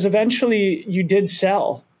toll, because eventually you did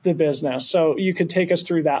sell the business. So you could take us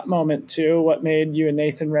through that moment too, what made you and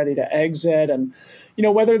Nathan ready to exit, and, you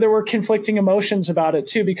know, whether there were conflicting emotions about it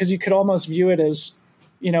too, because you could almost view it as,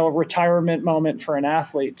 you know, a retirement moment for an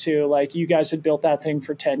athlete too. Like, you guys had built that thing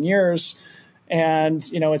for 10 years. And,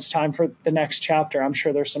 you know, it's time for the next chapter. I'm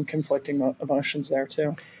sure there's some conflicting emotions there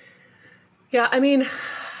too. Yeah. I mean,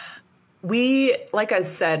 like I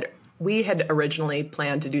said, we had originally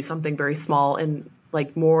planned to do something very small and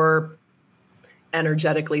like more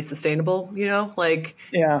energetically sustainable, you know, like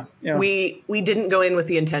we didn't go in with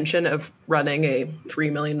the intention of running a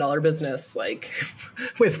 $3 million business, like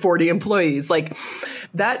with 40 employees, like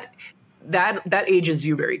that ages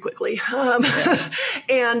you very quickly.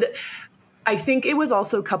 And I think it was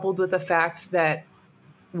also coupled with the fact that,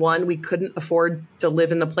 one, we couldn't afford to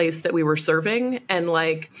live in the place that we were serving. And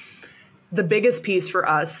like, the biggest piece for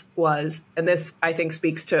us was, and this I think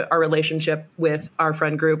speaks to our relationship with our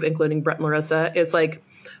friend group, including Brett and Larissa, is like,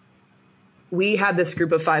 we had this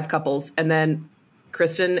group of 5 couples, and then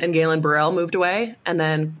Kristen and Galen Burrell moved away, and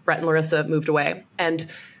then Brett and Larissa moved away. And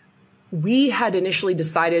we had initially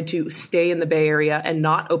decided to stay in the Bay Area and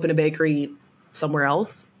not open a bakery somewhere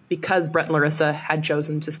else, because Brett and Larissa had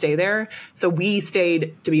chosen to stay there. So we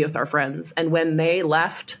stayed to be with our friends. And when they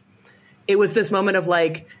left, it was this moment of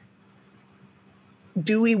like,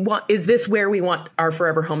 is this where we want our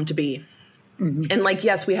forever home to be? Mm-hmm. And like,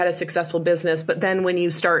 yes, we had a successful business, but then when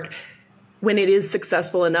it is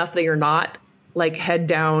successful enough that you're not like head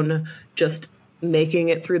down, just making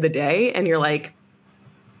it through the day and you're like,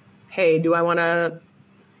 hey, do I want to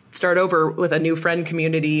start over with a new friend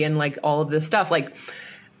community and like all of this stuff? Like,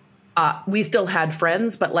 we still had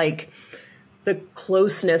friends, but like the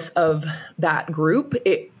closeness of that group,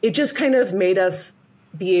 it just kind of made us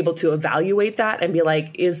be able to evaluate that and be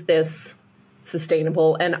like, is this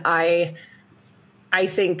sustainable? And I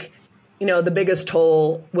think, you know, the biggest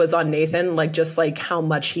toll was on Nathan, like just like how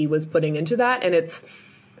much he was putting into that. And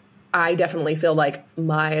I definitely feel like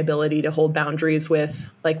my ability to hold boundaries with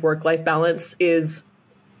like work-life balance is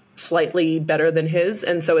slightly better than his.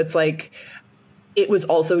 And so it's like, it was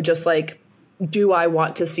also just like, do I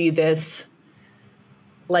want to see this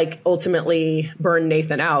like ultimately burn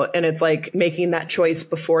Nathan out? And it's like making that choice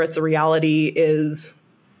before it's a reality is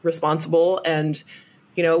responsible. And,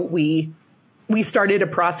 you know, we started a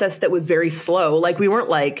process that was very slow. Like we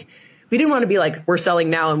didn't want to be like, we're selling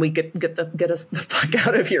now and we get us the fuck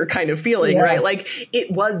out of here kind of feeling, right? Like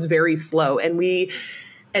it was very slow.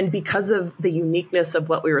 And because of the uniqueness of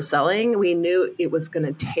what we were selling, we knew it was going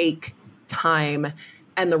to take time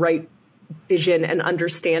and the right vision and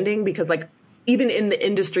understanding, because like even in the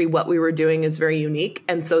industry, what we were doing is very unique.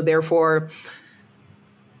 And so therefore,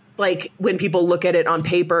 like when people look at it on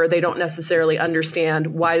paper, they don't necessarily understand,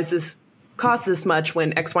 why does this cost this much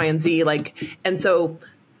when X, Y, and Z? Like, and so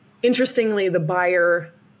interestingly, the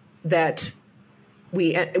buyer that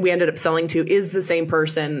we ended up selling to is the same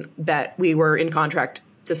person that we were in contract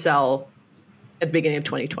to sell at the beginning of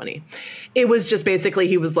 2020. It was just basically,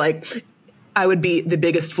 he was like, I would be the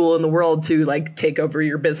biggest fool in the world to like take over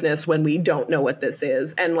your business when we don't know what this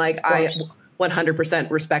is. And like, I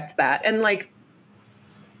 100% respect that. And like,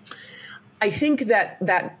 I think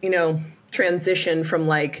that, you know, transition from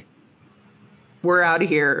like, we're out of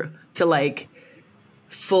here to like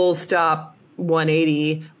full stop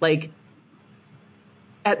 180, like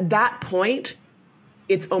at that point,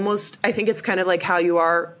 it's almost, I think it's kind of like how you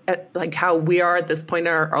are at like how we are at this point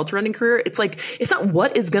in our ultra running career. It's like, it's not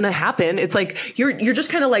what is going to happen. It's like, you're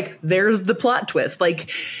just kind of like, there's the plot twist.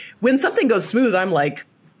 Like when something goes smooth, I'm like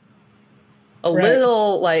a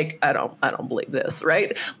little like, I don't believe this.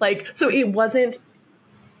 Right. Like, so it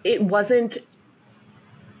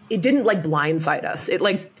didn't like blindside us. It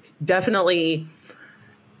like definitely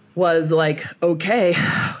was like, okay,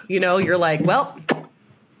 you know, you're like, well,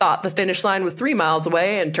 thought the finish line was 3 miles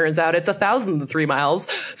away and turns out it's 1,003 miles.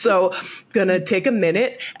 So gonna take a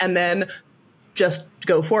minute and then just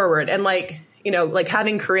go forward. And like, you know, like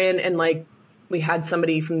having Corinne and like, we had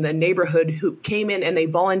somebody from the neighborhood who came in and they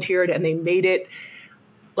volunteered and they made it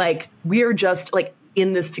like, we're just like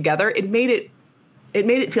in this together. It made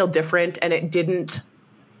it feel different. And it didn't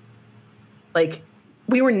like,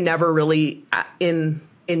 we were never really in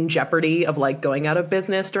jeopardy of like going out of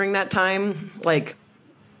business during that time. Like,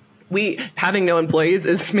 having no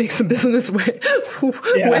employees makes the business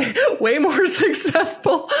way more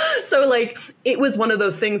successful. So like, it was one of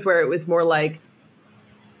those things where it was more like,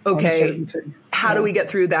 okay, how do we get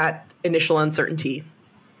through that initial uncertainty?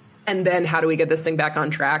 And then how do we get this thing back on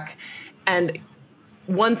track? And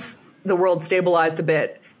once the world stabilized a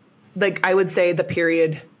bit, like I would say the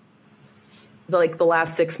period, like the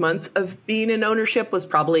last 6 months of being in ownership was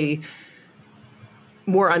probably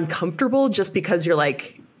more uncomfortable, just because you're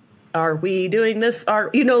like, are we doing this?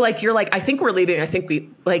 You're like, I think we're leaving. I think we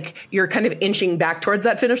like, you're kind of inching back towards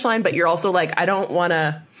that finish line, but you're also like, I don't want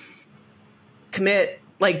to commit.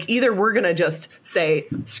 Like either we're going to just say,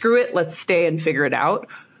 screw it, let's stay and figure it out,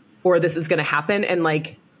 or this is going to happen. And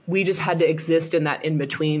like, we just had to exist in that in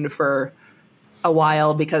between for a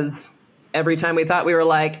while, because every time we thought we were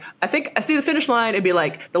like, I think I see the finish line, it'd be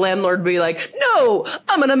like, the landlord would be like, no,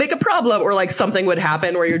 I'm going to make a problem. Or like something would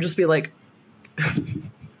happen where you'd just be like,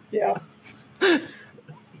 yeah.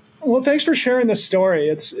 Well, thanks for sharing this story.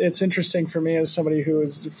 It's interesting for me as somebody who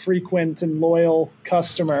is a frequent and loyal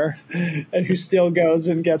customer and who still goes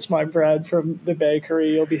and gets my bread from the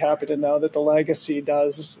bakery. You'll be happy to know that the legacy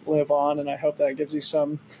does live on, and I hope that gives you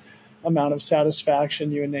some amount of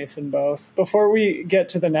satisfaction, you and Nathan both. Before we get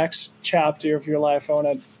to the next chapter of your life, I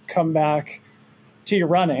want to come back to your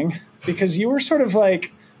running, because you were sort of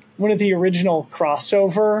like one of the original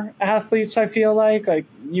crossover athletes, I feel like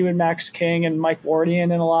you and Max King and Mike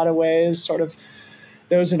Wardian in a lot of ways, sort of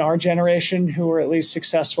those in our generation who were at least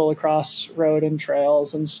successful across road and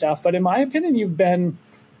trails and stuff. But in my opinion, you've been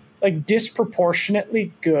like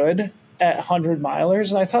disproportionately good at 100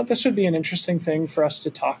 milers. And I thought this would be an interesting thing for us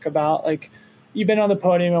to talk about. Like, you've been on the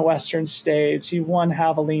podium at Western States, you've won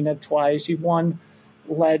Javelina twice, you've won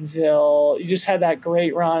Leadville, you just had that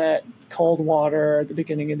great run at Coldwater at the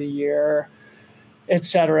beginning of the year.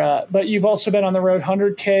 etc. But you've also been on the road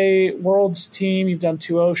 100K Worlds team. You've done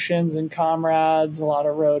 2 Oceans and Comrades, a lot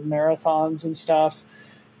of road marathons and stuff.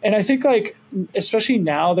 And I think like, especially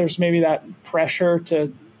now, there's maybe that pressure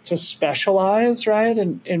to specialize, right?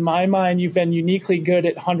 And in my mind, you've been uniquely good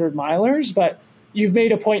at 100 milers, but you've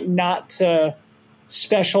made a point not to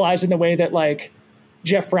specialize in the way that like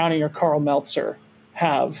Jeff Browning or Carl Meltzer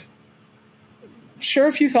have. Share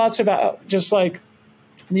a few thoughts about just like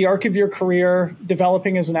the arc of your career,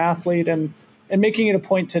 developing as an athlete and making it a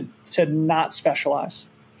point to not specialize.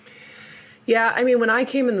 Yeah, I mean, when I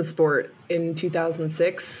came in the sport in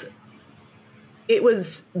 2006, it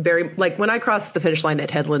was very, like when I crossed the finish line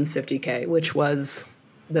at Headlands 50K, which was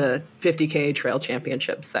the 50K trail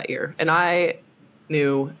championships that year. And I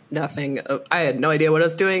knew nothing. I had no idea what I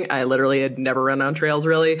was doing. I literally had never run on trails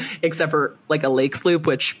really, except for like a lakes loop,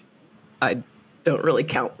 which I don't really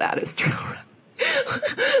count that as trail run.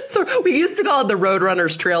 So we used to call it the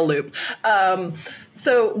Roadrunners Trail Loop.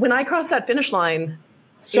 So when I crossed that finish line,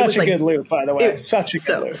 such a good loop, by the way. Such a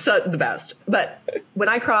good loop. So the best. But when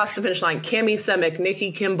I crossed the finish line, Cammie Semick,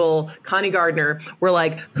 Nikki Kimball, Connie Gardner were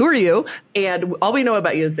like, who are you? And all we know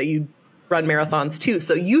about you is that you run marathons too.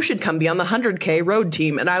 So you should come be on the 100K road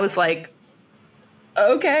team. And I was like,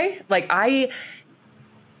 okay. Like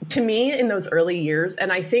to me in those early years,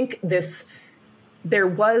 and I think there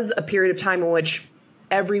was a period of time in which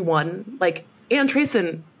everyone, like Ann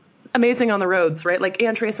Trayson, amazing on the roads, right? Like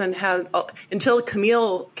Ann Trayson had, until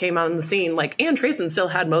Camille came on the scene, like Ann Trayson still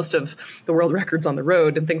had most of the world records on the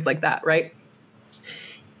road and things like that, right?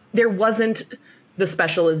 There wasn't the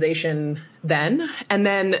specialization then. And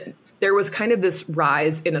then there was kind of this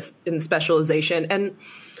rise in specialization. And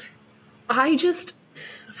I just,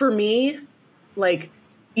 for me, like,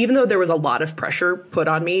 even though there was a lot of pressure put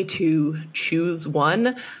on me to choose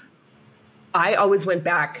one, I always went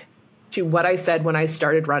back to what I said when I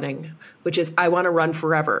started running, which is I want to run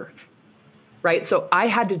forever, right? So I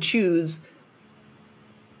had to choose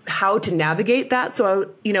how to navigate that.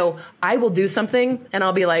 So, I will do something and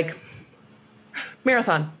I'll be like,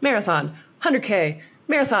 marathon, 100K,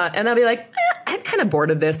 marathon. And I'll be like, I'm kind of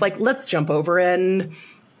bored of this. Like, let's jump over and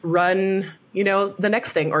run, the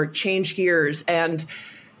next thing or change gears. And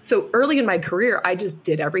so early in my career, I just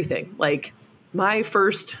did everything. Like my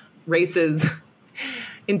first races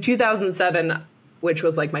in 2007, which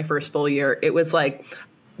was like my first full year, it was like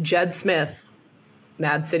Jed Smith,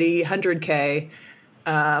 Mad City 100K,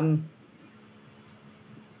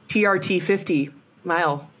 TRT 50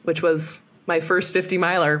 mile, which was my first 50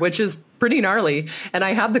 miler, which is pretty gnarly. And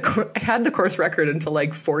I had the course record until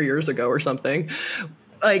like 4 years ago or something.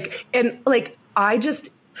 I just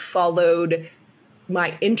followed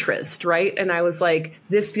my interest, right? And I was like,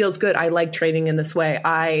 this feels good. I like training in this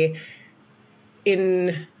way.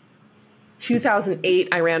 In 2008,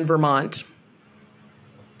 I ran Vermont.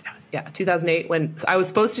 Yeah, 2008, when I was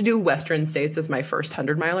supposed to do Western States as my first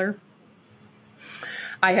 100 miler.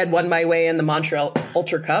 I had won my way in the Montreal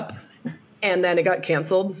Ultra Cup, and then it got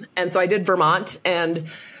canceled. And so I did Vermont, and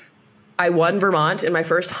I won Vermont in my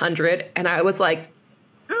first 100. And I was like,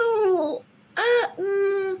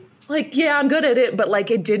 yeah, I'm good at it. But like,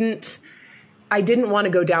 I didn't want to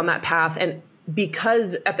go down that path. And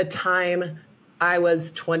because at the time I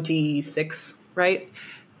was 26, right?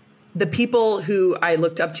 The people who I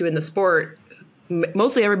looked up to in the sport,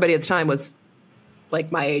 mostly everybody at the time was like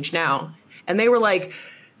my age now. And they were like,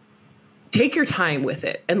 take your time with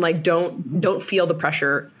it. And like, don't feel the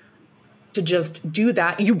pressure to just do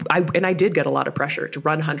that. And I did get a lot of pressure to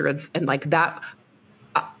run hundreds. And like that,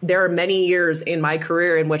 there are many years in my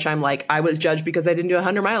career in which I'm like, I was judged because I didn't do a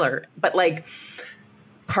 100 miler. But like,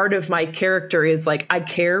 part of my character is like, I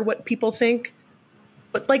care what people think,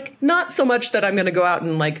 but like not so much that I'm going to go out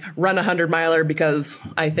and like run a 100 miler because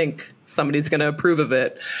I think somebody's going to approve of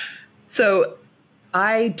it. So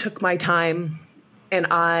I took my time and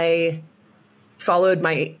I followed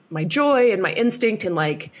my joy and my instinct. And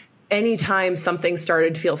like, anytime something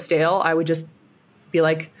started to feel stale, I would just be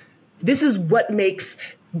like, this is what makes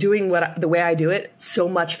doing the way I do it so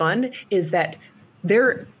much fun, is that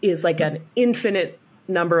there is like an infinite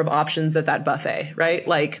number of options at that buffet, right?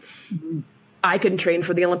 Like, I can train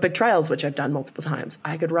for the Olympic trials, which I've done multiple times.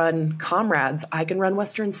 I could run Comrades. I can run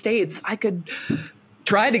Western States. I could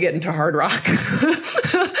try to get into hard rock.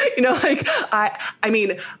 I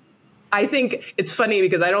mean, I think it's funny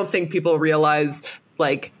because I don't think people realize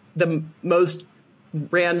like the most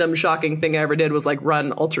random shocking thing I ever did was like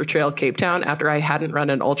run Ultra Trail Cape Town after I hadn't run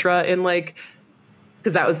an ultra in like,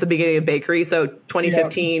 because that was the beginning of bakery. So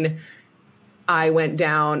 2015, I went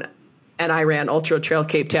down and I ran Ultra Trail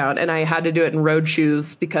Cape Town, and I had to do it in road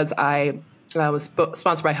shoes because I I was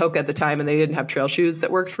sponsored by Hoka at the time, and they didn't have trail shoes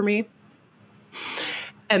that worked for me.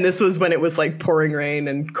 And this was when it was like pouring rain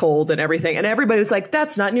and cold and everything. And everybody was like,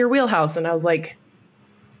 that's not in your wheelhouse. And I was like,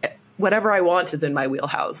 whatever I want is in my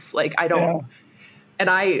wheelhouse. Like, I don't, and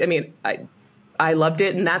I mean, I loved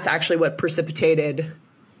it. And that's actually what precipitated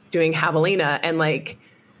doing Javelina and like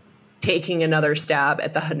taking another stab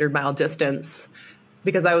at the 100-mile distance,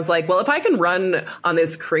 because I was like, well, if I can run on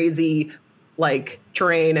this crazy like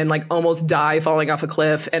terrain and like almost die falling off a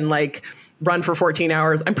cliff and like run for 14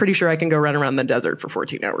 hours, I'm pretty sure I can go run around the desert for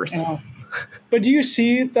 14 hours. Yeah. But do you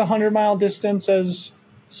see the 100-mile distance as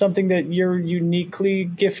something that you're uniquely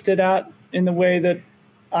gifted at in the way that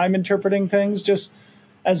I'm interpreting things, just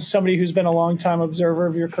as somebody who's been a long time observer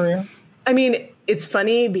of your career? I mean, it's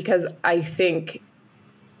funny because I think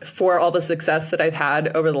for all the success that I've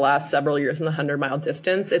had over the last several years in the 100-mile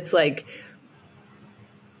distance, it's like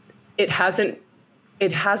it hasn't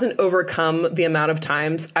overcome the amount of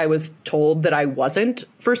times I was told that I wasn't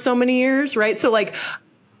for so many years, right? So like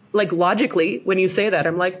logically, when you say that,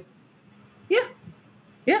 I'm like,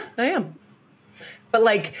 yeah, I am. But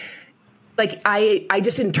like I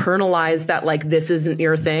just internalized that like this isn't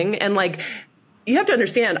your thing. And like, you have to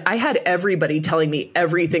understand, I had everybody telling me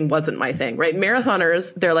everything wasn't my thing, right?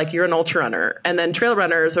 Marathoners, they're like, you're an ultra runner. And then trail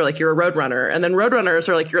runners are like, you're a road runner. And then road runners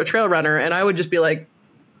are like, you're a trail runner. And I would just be like,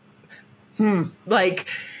 like,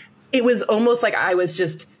 it was almost like I was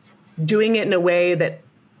just doing it in a way that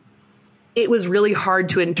it was really hard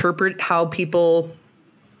to interpret how people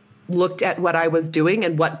looked at what I was doing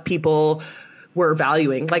and what people were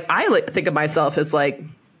valuing. Like, I think of myself as like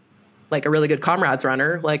a really good comrades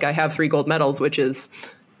runner. Like, I have 3 gold medals, which is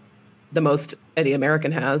the most any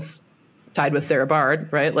American has, tied with Sarah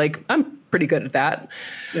Bard, right? Like, I'm pretty good at that.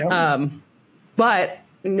 Yeah. But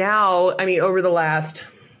now, I mean, over the last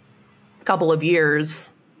couple of years,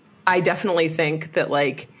 I definitely think that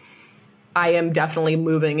like I am definitely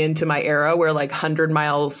moving into my era where like 100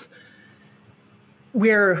 miles,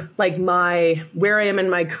 where like where I am in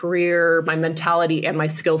my career, my mentality and my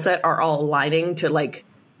skill set are all aligning to like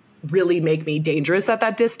really make me dangerous at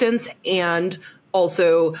that distance. And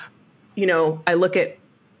also, you know, I look at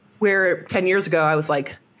where 10 years ago I was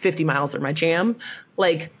like 50 miles are my jam.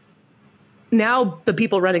 Like, now the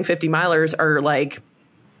people running 50 milers are like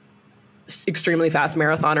extremely fast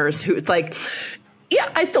marathoners who it's like, yeah,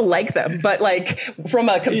 I still like them, but like from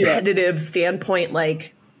a competitive standpoint,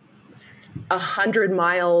 like 100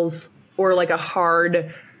 miles or like a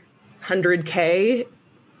hard 100K,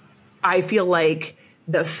 I feel like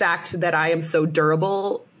the fact that I am so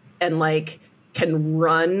durable and like can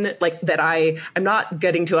run, like that I'm not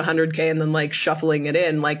getting to 100K and then like shuffling it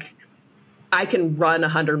in, like I can run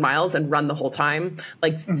 100 miles and run the whole time.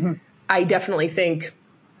 Like, I definitely think,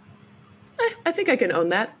 I think I can own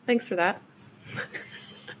that. Thanks for that.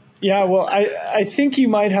 Yeah, well, I think you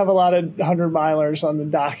might have a lot of 100-milers on the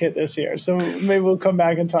docket this year. So maybe we'll come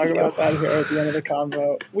back and talk about that here at the end of the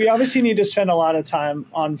convo. We obviously need to spend a lot of time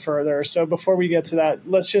on further. So before we get to that,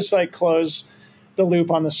 let's just like close the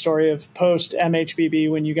loop on the story of post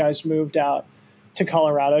MHBB when you guys moved out to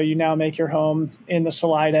Colorado. You now make your home in the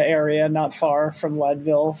Salida area, not far from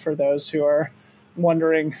Leadville, for those who are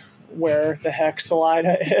wondering where the heck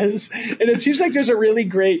Salida is. And it seems like there's a really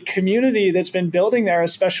great community that's been building there,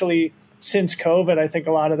 especially since COVID. I think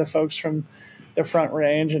a lot of the folks from the Front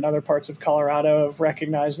Range and other parts of Colorado have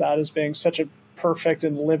recognized that as being such a perfect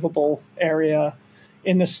and livable area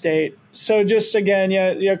in the state. So just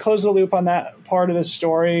again, close the loop on that part of the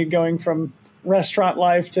story, going from restaurant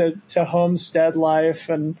life to homestead life,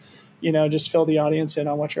 and, you know, just fill the audience in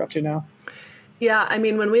on what you're up to now. Yeah. I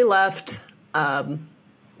mean, when we left,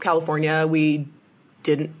 California, we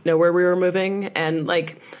didn't know where we were moving. And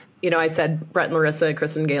like, you know, I said Brett and Larissa,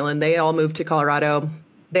 Chris and Galen, they all moved to Colorado.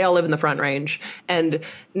 They all live in the Front Range. And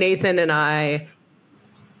Nathan and I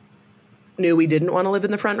knew we didn't want to live in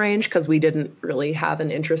the Front Range because we didn't really have an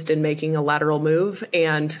interest in making a lateral move.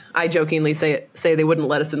 And I jokingly say they wouldn't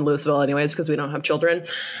let us in Louisville anyways because we don't have children.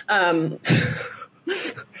 Kind of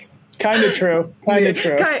true. Kind of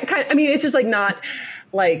true. I mean, it's just like not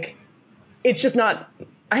like, it's just not.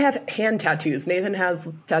 I have hand tattoos. Nathan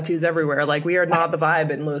has tattoos everywhere. Like, we are not the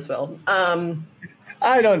vibe in Louisville.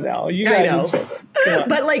 I don't know. You guys know.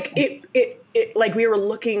 But like it like we were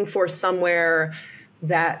looking for somewhere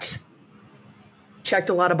that checked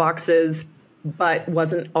a lot of boxes, but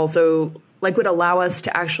wasn't also like would allow us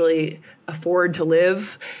to actually afford to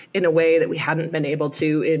live in a way that we hadn't been able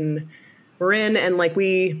to in Marin. And like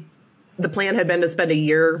the plan had been to spend a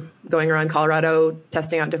year going around Colorado,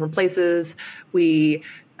 testing out different places. We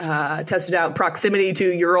tested out proximity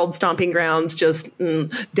to your old stomping grounds, just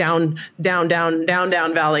down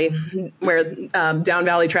Valley, where Down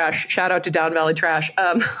Valley Trash. Shout out to Down Valley Trash.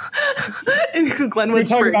 In Glenwood We're talking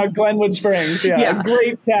Springs. about Glenwood Springs. Yeah, a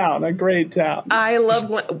great town. I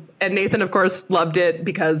love and Nathan, of course, loved it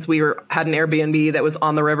because we had an Airbnb that was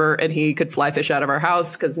on the river, and he could fly fish out of our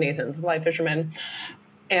house because Nathan's a fly fisherman.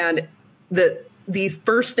 And the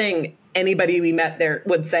first thing anybody we met there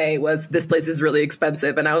would say was, this place is really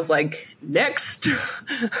expensive. And I was like, next.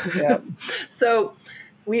 Yeah. So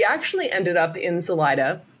we actually ended up in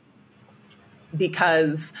Salida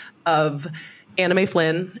because of Anna Mae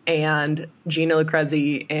Flynn and Gina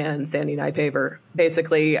Lucrezi and Sandy Nypaver.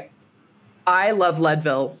 Basically, I love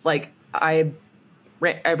Leadville. Like, I've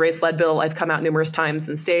raced Leadville. I've come out numerous times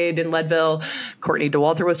and stayed in Leadville. Courtney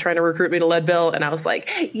DeWalter was trying to recruit me to Leadville, and I was like,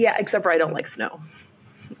 yeah, except for I don't like snow.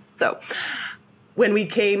 So when we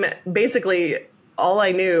came, basically all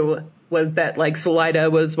I knew was that like Salida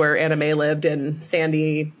was where Anna Mae lived and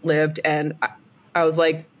Sandy lived. And I was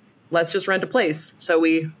like, let's just rent a place. So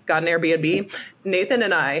we got an Airbnb. Nathan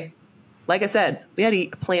and I, like I said, we had a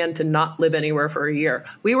plan to not live anywhere for a year.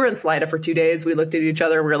 We were in Salida for 2 days. We looked at each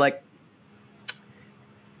other and we were like,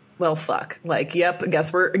 well, fuck. Like, yep, I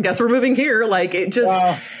guess we're moving here. Like, it just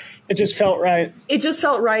felt right. It just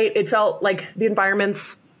felt right. It felt like the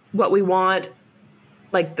environment's what we want.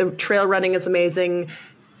 Like, the trail running is amazing.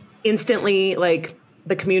 Instantly, like,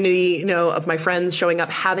 the community, of my friends showing up,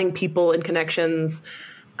 having people and connections,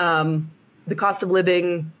 the cost of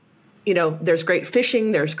living, there's great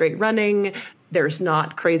fishing, there's great running, there's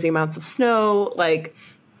not crazy amounts of snow. Like,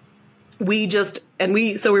 so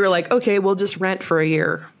we were like, okay, we'll just rent for a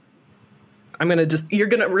year. You're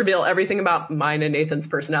going to reveal everything about mine and Nathan's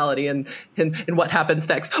personality and what happens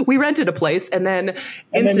next. We rented a place and then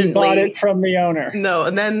instantly you bought it from the owner. No.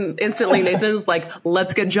 And then instantly Nathan's like,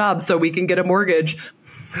 let's get jobs so we can get a mortgage.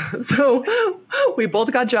 So we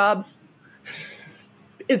both got jobs.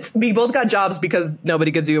 We both got jobs because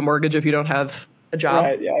nobody gives you a mortgage if you don't have a job.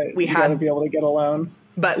 Right, yeah. You had to be able to get a loan.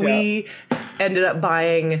 But we ended up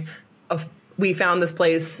buying we found this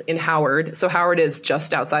place in Howard. So Howard is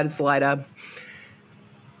just outside of Salida.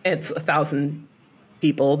 It's 1,000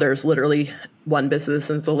 people. There's literally one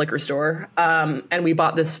business and it's a liquor store. And we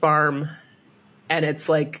bought this farm and it's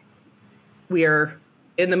like, we are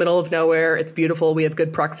in the middle of nowhere. It's beautiful. We have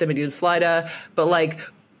good proximity to Salida, but like,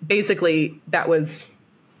 basically that was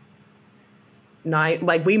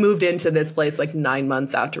we moved into this place like 9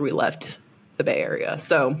 months after we left the Bay Area.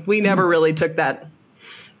 So we never really took that,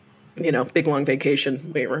 big long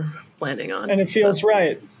vacation we were planning on. And it feels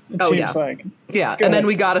right. It seems like. Yeah. Good. And then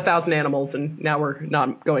we got 1,000 animals and now we're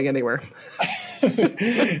not going anywhere.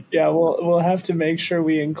 Yeah. We'll have to make sure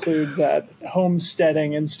we include that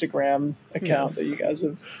homesteading Instagram account that you guys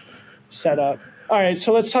have set up. All right.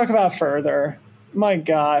 So let's talk about further. My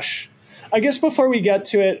gosh. I guess before we get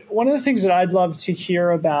to it, one of the things that I'd love to hear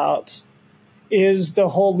about is the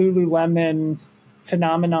whole Lululemon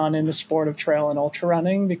phenomenon in the sport of trail and ultra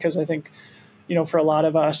running, because I think, for a lot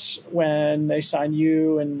of us, when they sign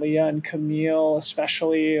you and Leah and Camille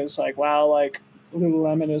especially, it's like, wow, like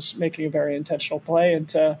Lululemon is making a very intentional play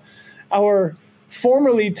into our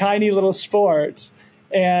formerly tiny little sport.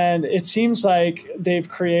 And it seems like they've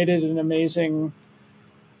created an amazing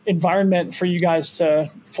environment for you guys to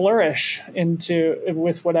flourish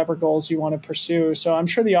with whatever goals you want to pursue. So I'm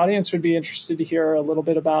sure the audience would be interested to hear a little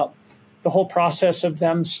bit about the whole process of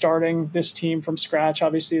them starting this team from scratch.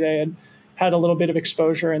 Obviously they had a little bit of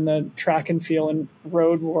exposure in the track and field and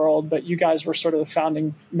road world, but you guys were sort of the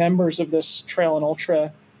founding members of this trail and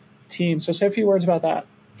ultra team. So say a few words about that.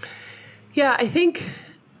 Yeah, I think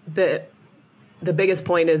the biggest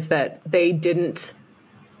point is that they didn't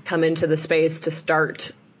come into the space to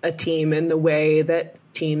start a team in the way that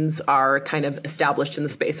teams are kind of established in the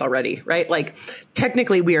space already, right? Like,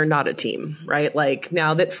 technically we are not a team, right? Like,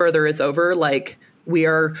 now that Further is over, like, we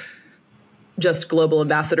are just global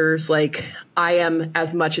ambassadors. Like, I am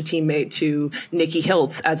as much a teammate to Nikki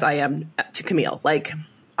Hiltz as I am to Camille. Like,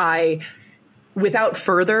 without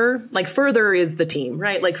Further, like, Further is the team,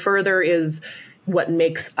 right? Like, Further is what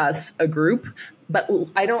makes us a group. But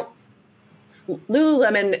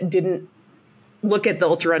Lululemon didn't look at the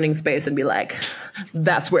ultra running space and be like,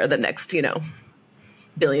 that's where the next, $1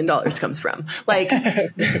 billion comes from. Like, I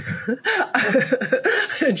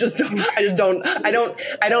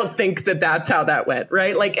don't think that that's how that went.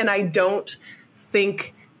 Right. Like, and I don't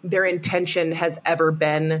think their intention has ever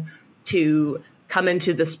been to come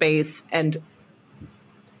into the space and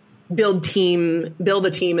build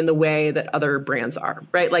a team in the way that other brands are,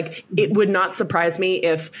 right? Like, it would not surprise me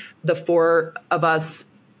if the four of us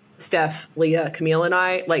Steph, Leah, Camille, and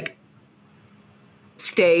I like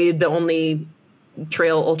stay the only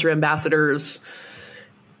trail ultra ambassadors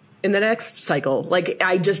in the next cycle. Like,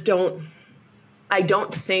 I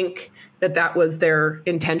don't think that was their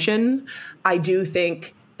intention. I do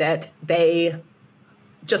think that they,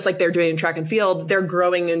 just like they're doing in track and field, they're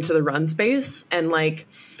growing into the run space. And like,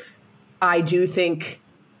 I do think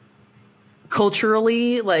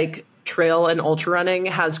culturally, like trail and ultra running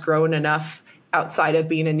has grown enough outside of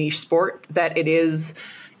being a niche sport that it is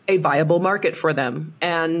a viable market for them.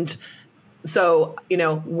 And so, you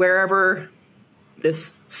know, wherever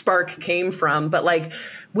this spark came from, but like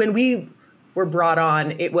when we were brought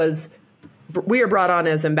on, we were brought on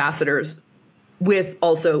as ambassadors with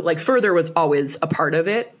also like Further was always a part of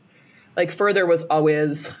it. Like Further was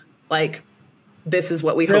always like, this is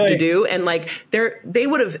what we hope to do. And like they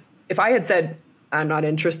would have, if I had said, I'm not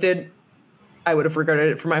interested, I would have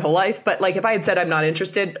regretted it for my whole life. But like, if I had said, I'm not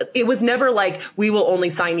interested, it was never like, we will only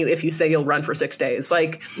sign you if you say you'll run for 6 days.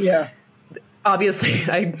 Like, yeah,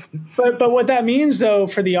 obviously but what that means though,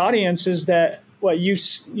 for the audience is that you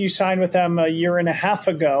signed with them a year and a half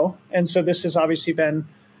ago. And so this has obviously been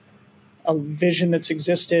a vision that's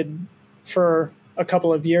existed for a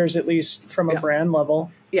couple of years, at least from a brand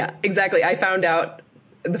level. Yeah, exactly. I found out,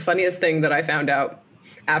 the funniest thing that I found out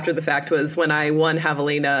after the fact was when I won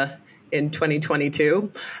Javelina in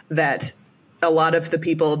 2022, that a lot of the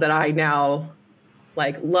people that I now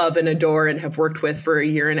like love and adore and have worked with for a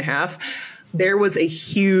year and a half, there was a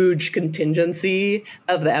huge contingency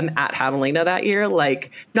of them at Javelina that year.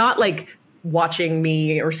 Like, not like watching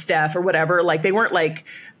me or Steph or whatever. Like, they weren't like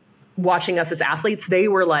watching us as athletes. They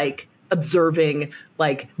were like observing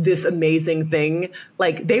like this amazing thing.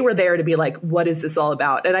 Like, they were there to be like, what is this all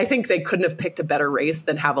about? And I think they couldn't have picked a better race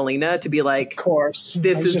than Javelina to be like, of course,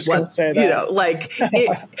 this is what, you know, like,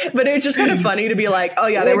 but it was just kind of funny to be like, oh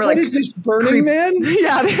yeah, they were like, what is this, Burning Man?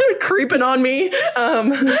 Yeah, they were creeping on me.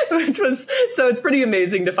 Which was, so it's pretty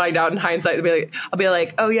amazing to find out in hindsight. I'll be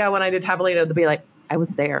like, oh yeah, when I did Javelina, they'll be like, I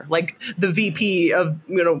was there. Like the VP of,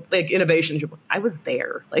 you know, like innovation, I was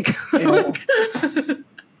there. Like,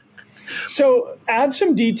 So add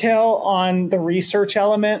some detail on the research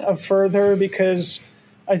element of Further, because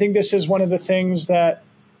I think this is one of the things that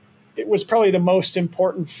it was probably the most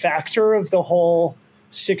important factor of the whole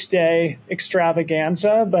 6-day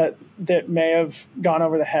extravaganza, but that may have gone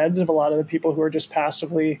over the heads of a lot of the people who are just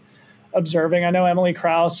passively observing. I know Emily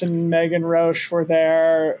Krause and Megan Roche were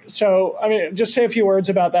there. So, I mean, just say a few words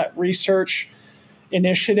about that research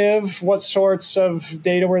initiative. What sorts of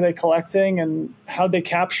data were they collecting and how they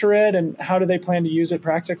capture it, and how do they plan to use it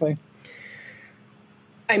practically?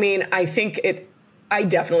 I mean, I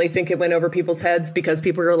definitely think it went over people's heads, because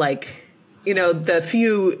people were like, you know, the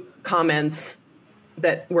few comments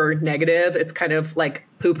that were negative, it's kind of like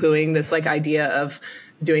poo-pooing this like idea of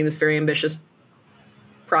doing this very ambitious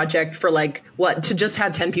project for like, what, to just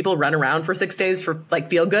have 10 people run around for 6 days for like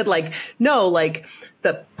feel good? Like, no, like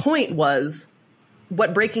the point was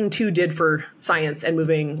what Breaking 2 did for science and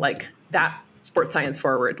moving like that sports science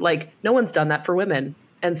forward. Like, no one's done that for women.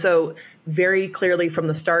 And so very clearly from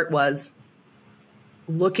the start was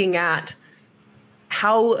looking at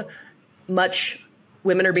how much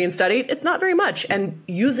women are being studied. It's not very much. And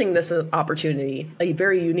using this opportunity, a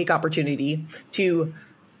very unique opportunity to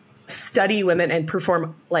study women and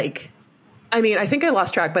perform like, I mean, I think I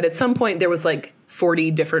lost track, but at some point there was like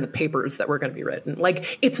 40 different papers that were going to be written.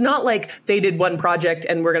 Like, it's not like they did one project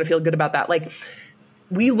and we're going to feel good about that. Like,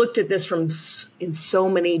 we looked at this in so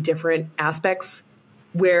many different aspects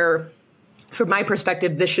where, from my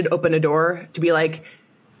perspective, this should open a door to be like,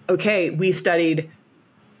 okay, we studied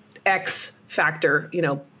X factor, you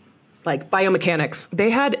know, like biomechanics. They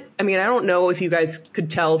had, I mean, I don't know if you guys could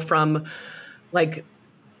tell from like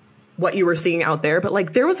what you were seeing out there, but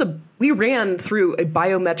like we ran through a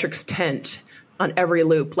biometrics tent on every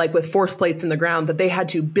loop, like with force plates in the ground that they had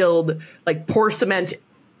to build, like pour cement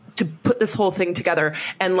to put this whole thing together.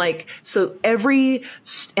 And like, so every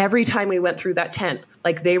time we went through that tent,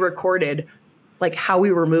 like they recorded like how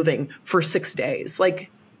we were moving for 6 days. Like,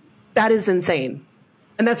 that is insane.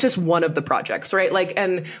 And that's just one of the projects, right? Like,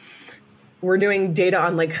 and we're doing data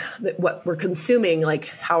on like what we're consuming, like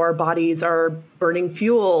how our bodies are burning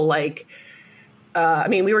fuel. Like, I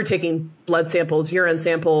mean, we were taking blood samples, urine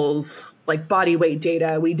samples, like body weight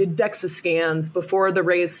data. We did DEXA scans. Before the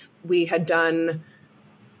race, we had done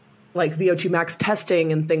like VO2 max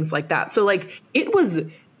testing and things like that. So like, it was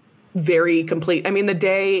very complete. I mean, the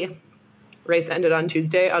day race ended on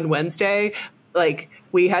Tuesday, on Wednesday, like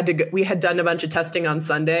we had done a bunch of testing on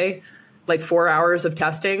Sunday, like 4 hours of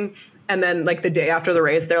testing. And then like the day after the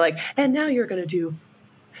race, they're like, and now you're going to do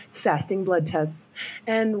fasting blood tests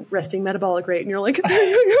and resting metabolic rate. And you're like,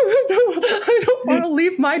 I don't want to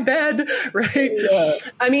leave my bed. Right. Yeah.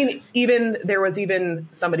 I mean, there was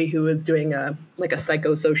somebody who was doing a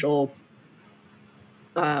psychosocial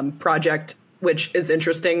project, which is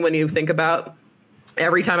interesting when you think about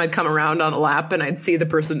every time I'd come around on a lap and I'd see the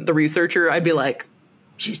researcher, I'd be like,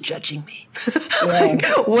 she's judging me. Like,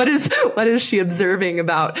 what is she observing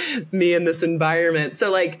about me in this environment?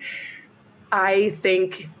 So like, I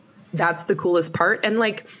think that's the coolest part. And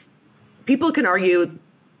like, people can argue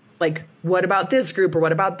like, what about this group or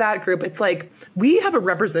what about that group? It's like, we have a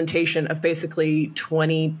representation of basically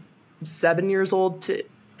 27 years old to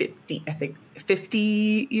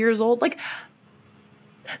 50 years old. Like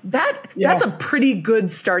that's a pretty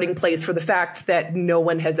good starting place for the fact that no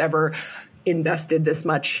one has ever invested this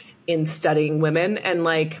much in studying women. And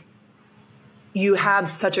like, you have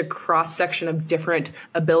such a cross section of different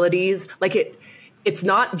abilities. Like it's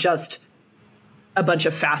not just a bunch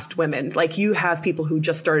of fast women. Like, you have people who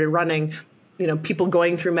just started running, people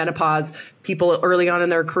going through menopause, people early on in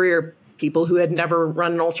their career, people who had never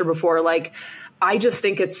run an ultra before. Like, I just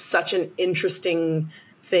think it's such an interesting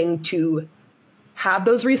thing to have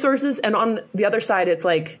those resources. And on the other side, it's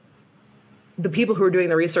like the people who are doing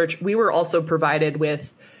the research, we were also provided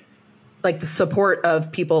with like the support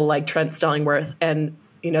of people like Trent Stellingworth and,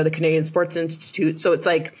 the Canadian Sports Institute. So it's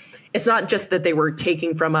like, it's not just that they were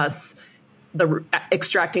taking from us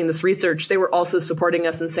extracting this research. They were also supporting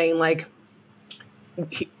us and saying like,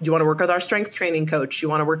 do you want to work with our strength training coach? You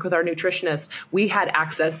want to work with our nutritionist? We had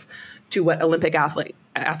access to what Olympic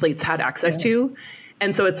athletes had access to.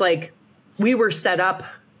 And so it's like, we were set up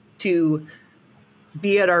to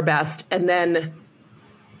be at our best and then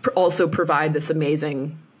also provide this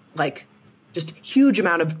amazing, like, just huge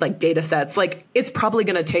amount of like data sets. Like, it's probably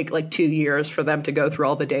going to take like 2 years for them to go through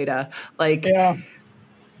all the data. Like, I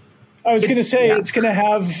was going to say it's going to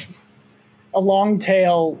have a long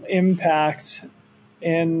tail impact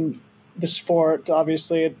in the sport.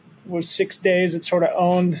 Obviously, it was 6 days. It sort of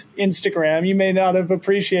owned Instagram. You may not have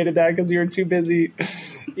appreciated that because you were too busy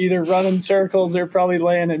either running circles or probably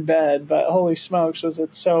laying in bed. But holy smokes, was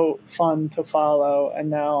it so fun to follow. And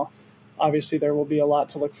now, obviously, there will be a lot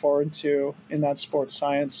to look forward to in that sports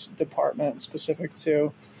science department specific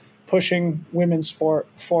to pushing women's sport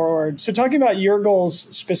forward. So talking about your goals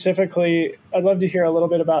specifically, I'd love to hear a little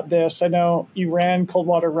bit about this. I know you ran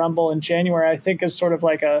Coldwater Rumble in January, I think is sort of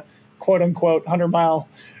like a quote unquote 100-mile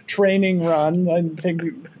training run. I think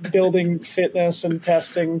building fitness and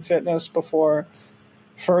testing fitness before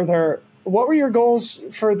further. What were your goals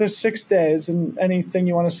for the 6 days and anything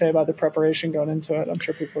you want to say about the preparation going into it? I'm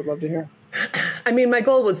sure people would love to hear. I mean, my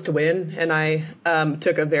goal was to win, and I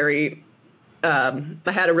took a very I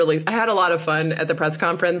had a lot of fun at the press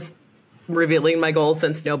conference revealing my goal,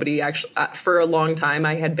 since nobody actually, for a long time,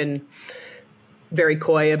 I had been very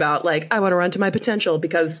coy about like, I want to run to my potential,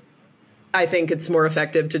 because I think it's more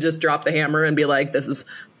effective to just drop the hammer and be like, this is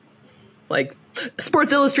like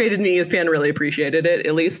Sports Illustrated and ESPN really appreciated it,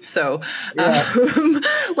 at least. So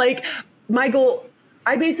like my goal,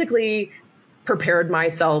 I basically prepared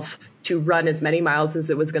myself to run as many miles as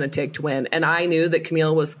it was going to take to win. And I knew that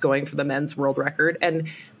Camille was going for the men's world record. And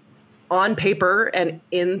on paper and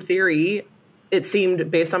in theory, it seemed,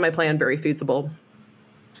 based on my plan, very feasible.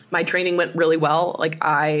 My training went really well. Like,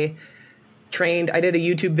 I did a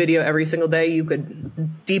YouTube video every single day. You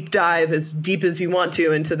could deep dive as deep as you want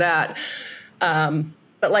to into that.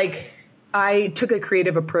 But like, I took a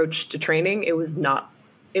creative approach to training. It was not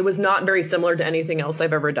very similar to anything else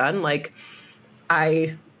I've ever done. Like,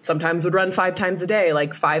 I sometimes would run 5 times a day,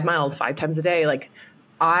 like 5 miles, 5 times a day. Like,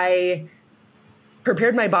 I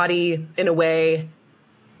prepared my body in a way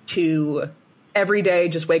to every day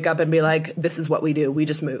just wake up and be like, this is what we do. We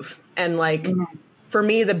just move. And like, for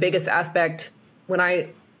me, the biggest aspect when I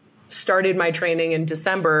started my training in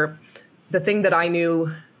December, the thing that I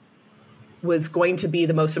knew was going to be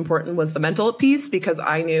the most important was the mental piece, because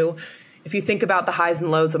I knew if you think about the highs and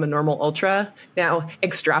lows of a normal ultra, now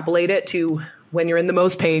extrapolate it to when you're in the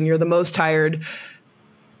most pain, you're the most tired,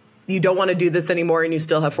 you don't want to do this anymore, and you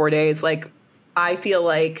still have 4 days. Like, I feel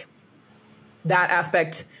like that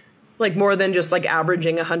aspect, like more than just like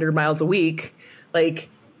averaging 100 miles a week, like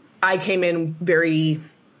I came in very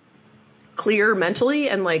clear mentally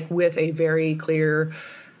and like with a very clear,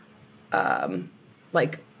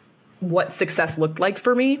 like what success looked like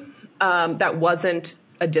for me. That wasn't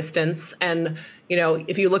a distance. And, you know,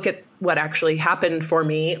 if you look at what actually happened for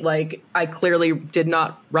me, like I clearly did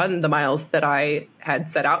not run the miles that I had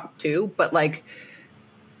set out to, but like,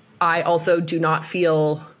 I also do not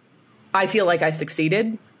feel, I feel like I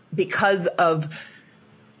succeeded because of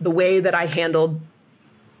the way that I handled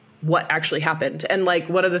what actually happened. And like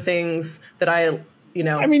one of the things that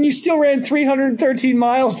you still ran 313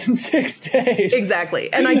 miles in 6 days.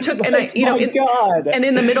 Exactly. And I took, God. And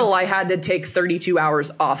in the middle, I had to take 32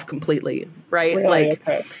 hours off completely. Right. Really?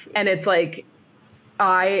 Okay. And it's like,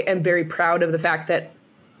 I am very proud of the fact that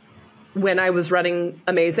when I was running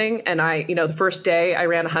amazing and the first day I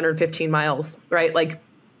ran 115 miles, right? Like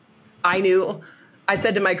I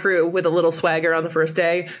said to my crew with a little swagger on the first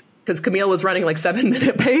day, because Camille was running like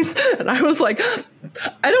 7-minute pace. And I was like,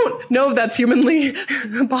 I don't know if that's humanly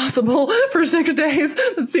possible for 6 days.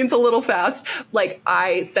 It seems a little fast. Like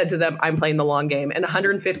I said to them, I'm playing the long game. And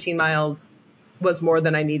 115 miles was more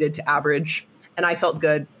than I needed to average. And I felt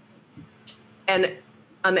good. And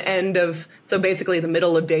on the end of, so basically the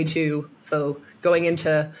middle of day 2, so going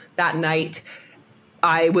into that night,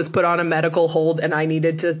 I was put on a medical hold and I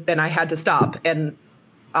had to stop. And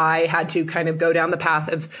I had to kind of go down the path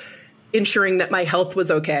of ensuring that my health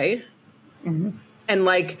was okay. Mm-hmm. And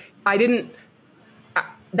like,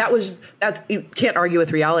 you can't argue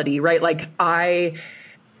with reality, right? Like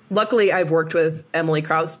luckily I've worked with Emily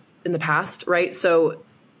Krause in the past, right? So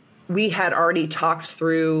we had already talked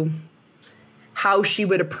through how she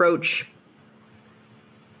would approach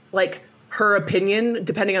like her opinion,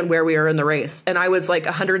 depending on where we are in the race. And I was like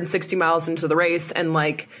 160 miles into the race and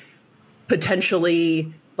like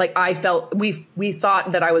potentially like I felt we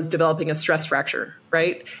thought that I was developing a stress fracture,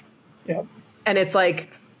 right? Yeah. And it's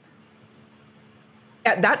like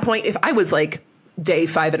at that point, if I was like day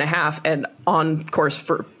 5.5 and on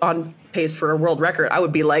pace for a world record, I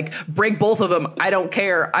would be like, break both of them. I don't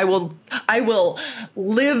care. I will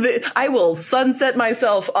sunset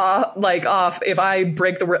myself off if I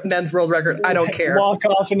break the men's world record. I don't care. Walk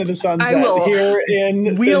off into the sunset. I will here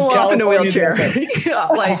in wheel off in a wheelchair.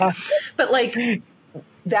 Yeah, but like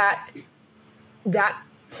that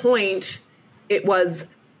point, it was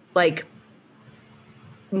like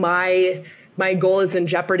my goal is in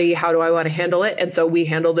jeopardy. How do I want to handle it? And so we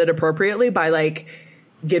handled it appropriately by like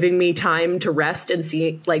giving me time to rest and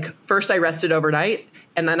see, like, first I rested overnight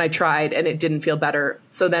and then I tried and it didn't feel better.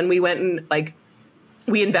 So then we went and like,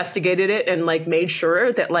 we investigated it and like made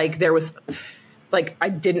sure that like there was like, I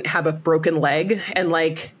didn't have a broken leg. And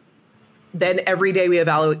like, then every day we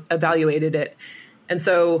evaluated it. And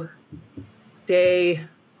so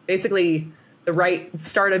basically the right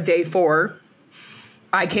start of day 4,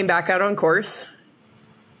 I came back out on course,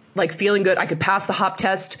 like feeling good. I could pass the hop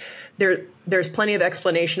test. There's plenty of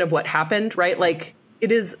explanation of what happened, right? Like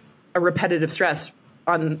it is a repetitive stress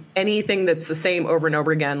on anything that's the same over and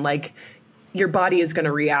over again. Like your body is going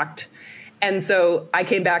to react. And so I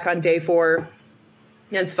came back on day 4. And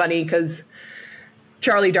it's funny because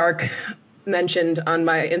Charlie Dark mentioned on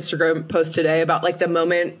my Instagram post today about like the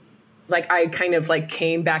moment, like I kind of like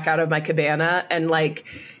came back out of my cabana and like,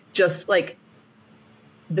 just like,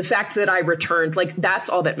 the fact that I returned, like that's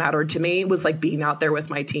all that mattered to me was like being out there with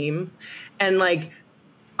my team. And like,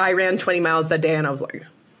 I ran 20 miles that day and I was like,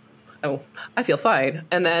 oh, I feel fine.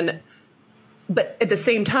 And then, but at the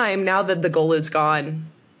same time, now that the goal is gone,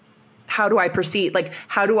 how do I proceed? Like,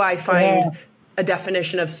 how do I find a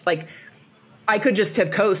definition of like, I could just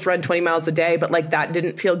have run 20 miles a day, but like that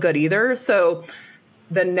didn't feel good either. So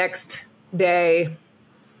the next day,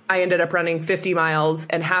 I ended up running 50 miles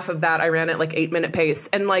and half of that I ran at like 8-minute pace.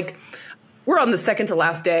 And like, we're on the second to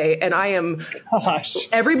last day and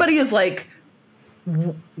everybody is like,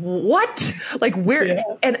 what? Like where? Yeah.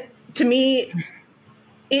 And to me,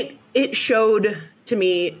 it showed to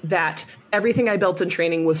me that everything I built in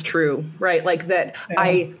training was true, right? Like that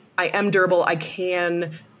I am durable. I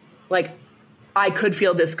could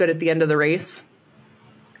feel this good at the end of the race.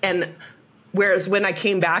 And whereas when I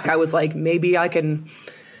came back, I was like, maybe I can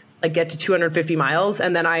like get to 250 miles.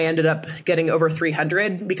 And then I ended up getting over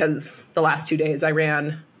 300 because the last 2 days I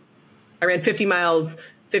ran 50 miles,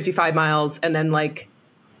 55 miles. And then like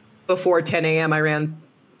before 10 a.m. I ran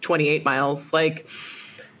 28 miles. Like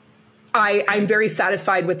I'm very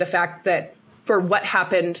satisfied with the fact that for what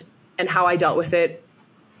happened and how I dealt with it,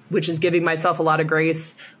 which is giving myself a lot of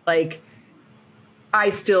grace. Like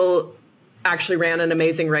I still actually ran an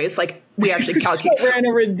amazing race. Like we actually ran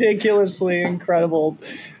a ridiculously incredible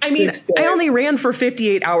 6 days. I only ran for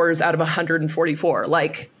 58 hours out of 144.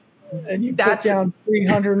 Like, and you put down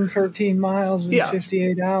 313 miles in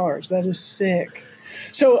 58 hours. That is sick.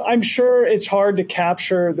 So I'm sure it's hard to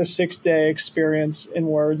capture the 6-day experience in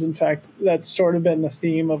words. In fact, that's sort of been the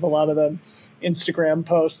theme of a lot of the Instagram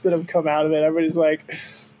posts that have come out of it. Everybody's like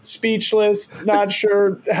speechless, not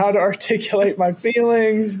sure how to articulate my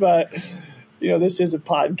feelings, but you know, this is a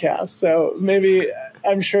podcast. So maybe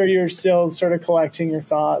I'm sure you're still sort of collecting your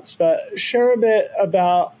thoughts, but share a bit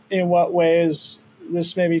about in what ways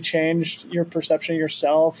this maybe changed your perception of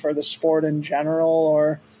yourself or the sport in general,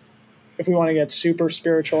 or if we want to get super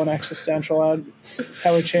spiritual and existential,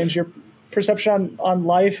 how it changed your perception on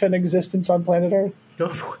life and existence on planet Earth.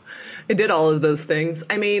 Oh, it did all of those things.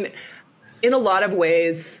 I mean, in a lot of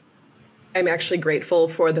ways, I'm actually grateful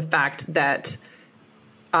for the fact that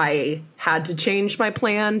I had to change my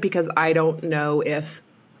plan, because I don't know if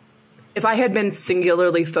I had been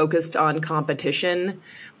singularly focused on competition,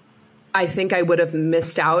 I think I would have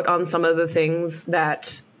missed out on some of the things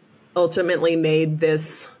that ultimately made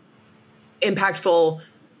this impactful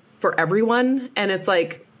for everyone. And it's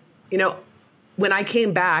like, you know, when I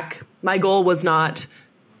came back, my goal was not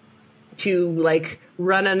to like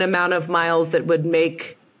run an amount of miles that would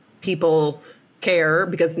make people care,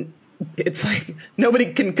 because it's like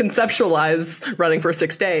nobody can conceptualize running for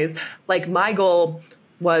 6 days. Like, my goal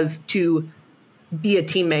was to be a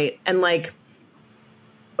teammate. And like,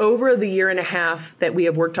 over the year and a half that we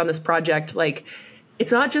have worked on this project, like,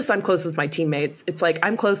 it's not just I'm close with my teammates. It's like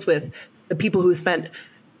I'm close with the people who spent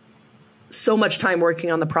so much time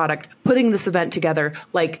working on the product, putting this event together,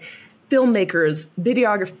 like filmmakers,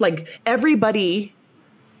 videographers, like everybody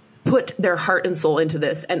put their heart and soul into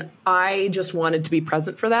this. And I just wanted to be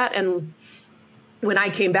present for that. And when I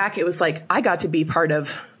came back, it was like, I got to be part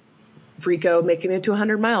of Vrico making it to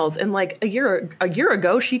 100 miles. And like a year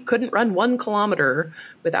ago, she couldn't run 1 kilometer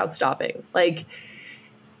without stopping. Like,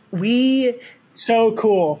 so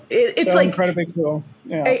cool. It's so like incredibly cool.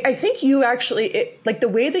 Yeah. I think you actually, like the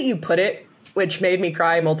way that you put it, which made me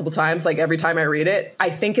cry multiple times, like every time I read it,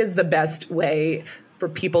 I think is the best way for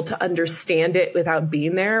people to understand it without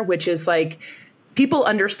being there, which is like, people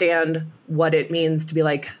understand what it means to be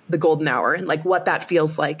like the golden hour and like what that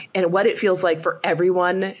feels like and what it feels like for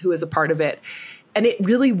everyone who is a part of it. And it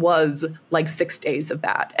really was like 6 days of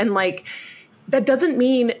that. And like, that doesn't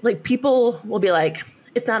mean like people will be like,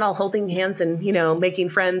 it's not all holding hands and, you know, making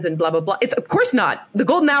friends and blah, blah, blah. It's of course not. The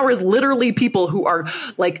golden hour is literally people who are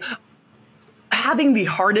like having the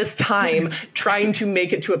hardest time trying to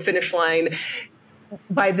make it to a finish line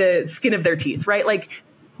by the skin of their teeth, right? Like,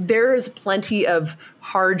 there is plenty of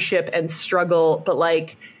hardship and struggle, but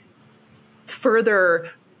like further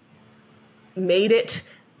made it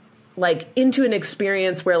like into an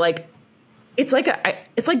experience where like, it's like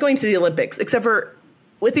going to the Olympics, except for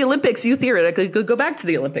with the Olympics, you theoretically could go back to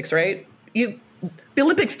the Olympics, right? The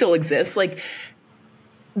Olympics still exists. Like,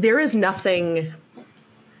 there is nothing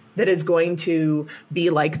that is going to be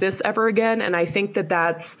like this ever again. And I think that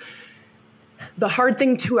that's the hard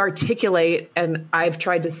thing to articulate. And I've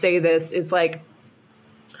tried to say this is like,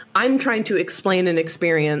 I'm trying to explain an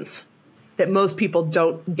experience that most people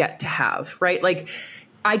don't get to have, right? Like,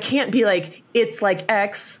 I can't be like, it's like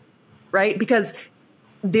X, right? Because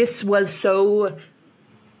this was so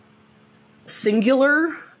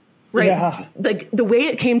singular, right? Yeah. Like the way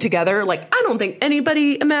it came together, like, I don't think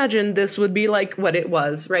anybody imagined this would be like what it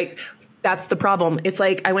was, right? That's the problem. It's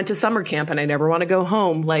like, I went to summer camp and I never want to go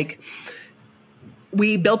home. Like,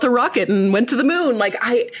 we built a rocket and went to the moon. Like,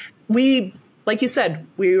 like you said,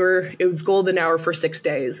 it was golden hour for 6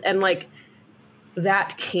 days. And like,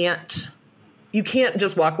 you can't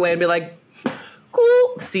just walk away and be like,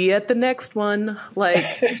 cool, see you at the next one. Like,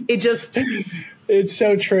 it just, it's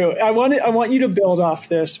so true. I want you to build off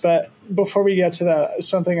this, but before we get to that,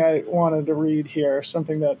 something I wanted to read here,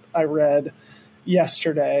 something that I read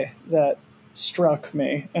yesterday that struck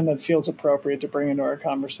me and that feels appropriate to bring into our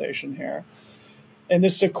conversation here. And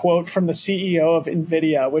this is a quote from the CEO of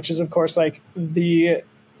NVIDIA, which is, of course, like the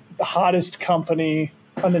hottest company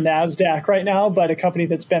on the NASDAQ right now, but a company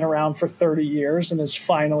that's been around for 30 years and is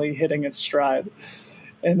finally hitting its stride.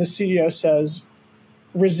 And the CEO says,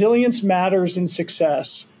 "Resilience matters in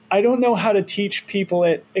success. I don't know how to teach people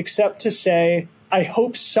it except to say, I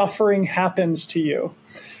hope suffering happens to you.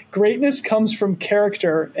 Greatness comes from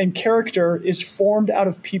character, and character is formed out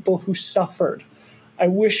of people who suffered. I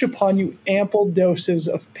wish upon you ample doses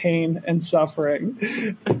of pain and suffering."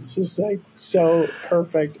 It's just like so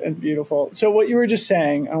perfect and beautiful. So what you were just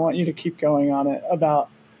saying, I want you to keep going on it about,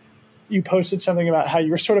 you posted something about how you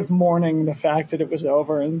were sort of mourning the fact that it was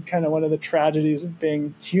over, and kind of one of the tragedies of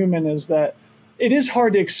being human is that it is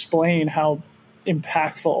hard to explain how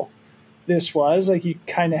impactful this was. Like, you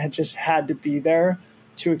kind of just had to be there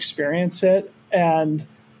to experience it. And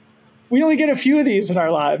we only get a few of these in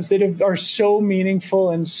our lives that are so meaningful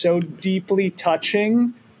and so deeply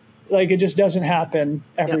touching. Like, it just doesn't happen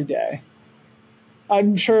every day.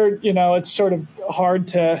 I'm sure, it's sort of hard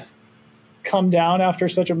to come down after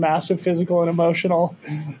such a massive physical and emotional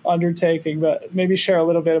undertaking, but maybe share a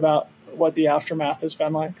little bit about what the aftermath has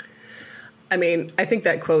been like. I mean, I think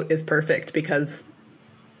that quote is perfect because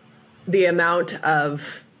the amount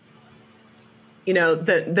of,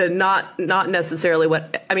 the not necessarily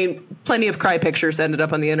what, I mean, plenty of cry pictures ended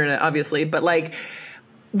up on the internet, obviously, but like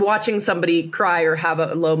watching somebody cry or have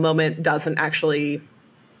a low moment doesn't actually,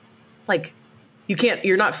 like,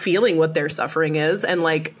 you're not feeling what their suffering is. And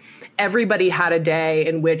like everybody had a day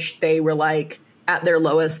in which they were like at their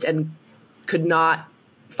lowest and could not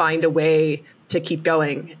find a way to keep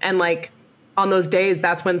going. And like on those days,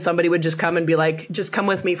 that's when somebody would just come and be like, just come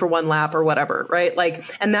with me for one lap or whatever. Right. Like,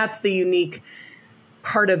 and that's the unique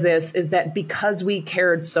part of this, is that because we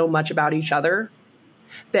cared so much about each other,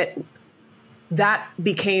 that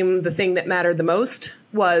became the thing that mattered the most,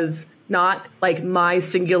 was not like my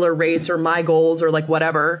singular race or my goals or like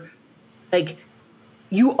whatever. Like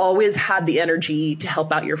you always had the energy to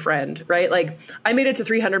help out your friend, right? Like I made it to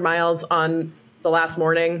 300 miles on the last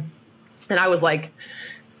morning and I was like,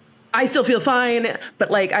 I still feel fine,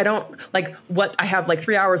 but like, I don't like what I have like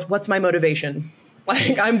 3 hours. What's my motivation?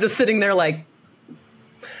 Like, I'm just sitting there like,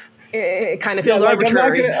 it kind of feels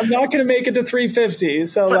arbitrary. I'm not going to make it to 350.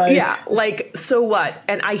 So like, yeah, like, so what?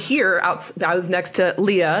 And I hear I was next to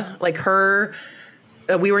Leah, like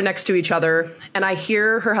we were next to each other. And I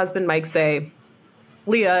hear her husband, Mike, say,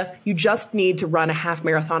 Leah, you just need to run a half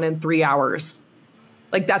marathon in 3 hours.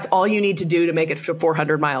 Like that's all you need to do to make it for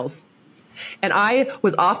 400 miles. And I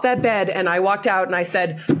was off that bed and I walked out and I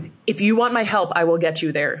said, if you want my help, I will get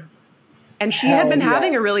you there. And she had been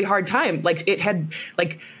having a really hard time. Like it had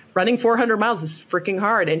like running 400 miles is freaking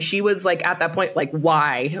hard. And she was like, at that point, like,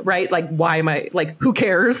 why, right? Like, why am I like, who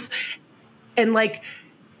cares? And like,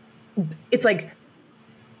 it's like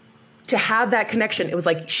to have that connection. It was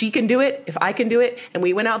like, she can do it if I can do it. And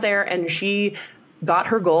we went out there and she got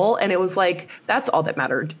her goal. And it was like, that's all that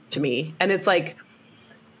mattered to me. And it's like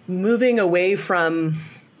moving away from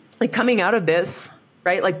like coming out of this,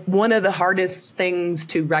 right? Like one of the hardest things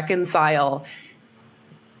to reconcile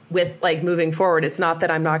with like moving forward. It's not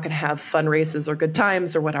that I'm not going to have fun races or good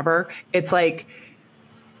times or whatever. It's like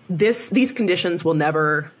these conditions will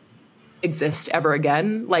never exist ever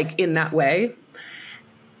again, like in that way.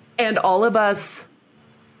 And all of us,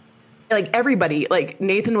 like everybody, like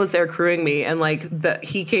Nathan was there crewing me and like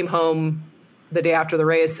he came home the day after the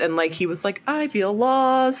race and like he was like, I feel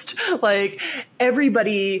lost. Like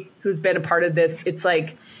everybody who's been a part of this, it's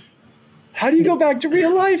like, how do you go back to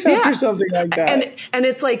real life after something like that? And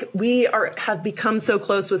it's like we have become so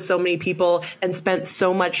close with so many people and spent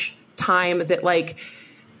so much time that like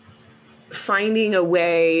finding a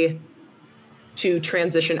way to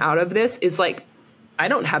transition out of this is like, I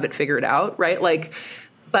don't have it figured out, right? Like,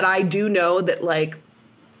 but I do know that like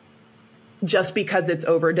just because it's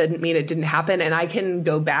over didn't mean it didn't happen. And I can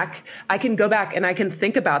go back and I can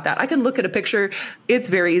think about that. I can look at a picture. It's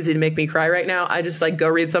very easy to make me cry right now. I just like go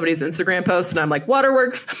read somebody's Instagram post and I'm like,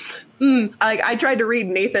 waterworks. I tried to read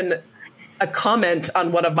Nathan a comment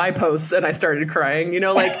on one of my posts and I started crying,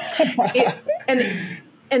 like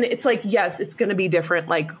and it's like, yes, it's going to be different.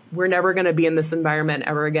 Like we're never going to be in this environment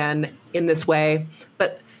ever again in this way.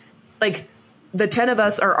 But like the 10 of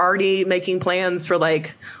us are already making plans for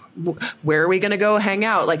like, where are we going to go hang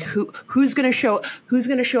out? Like who's going to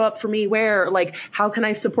show up for me? Where, like, how can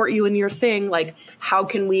I support you in your thing? Like, how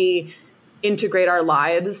can we integrate our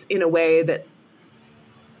lives in a way that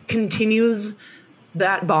continues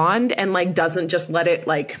that bond and like, doesn't just let it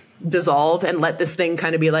like dissolve and let this thing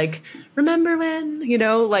kind of be like, remember when,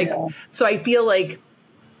 So I feel like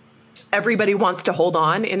everybody wants to hold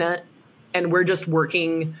on and we're just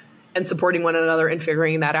working and supporting one another and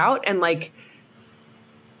figuring that out. And like,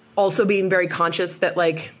 also being very conscious that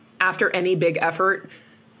like after any big effort,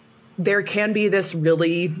 there can be this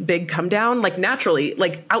really big come down, like naturally,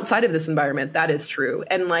 like outside of this environment, that is true.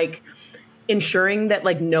 And like ensuring that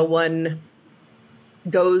like no one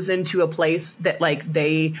goes into a place that like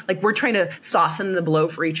we're trying to soften the blow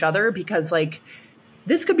for each other because like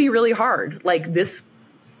this could be really hard. Like this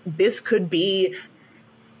could be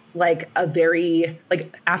like a very,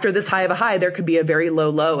 like after this high of a high, there could be a very low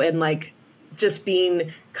low. And like, just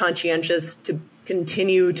being conscientious to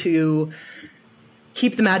continue to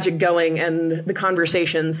keep the magic going and the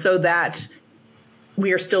conversations so that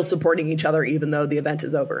we are still supporting each other, even though the event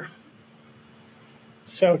is over.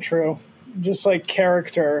 So true. Just like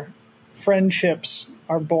character, friendships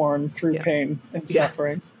are born through pain and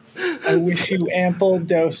suffering. I wish you ample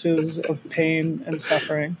doses of pain and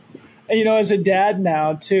suffering. And, as a dad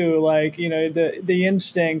now too, like, the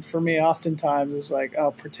instinct for me oftentimes is like,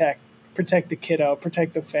 oh, protect the kiddo,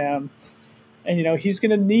 protect the fam. And, he's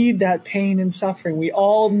going to need that pain and suffering. We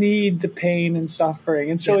all need the pain and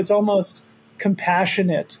suffering. And so it's almost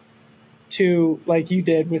compassionate to, like you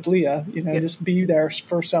did with Leah, just be there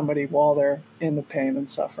for somebody while they're in the pain and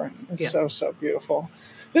suffering. It's so beautiful.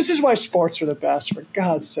 This is why sports are the best, for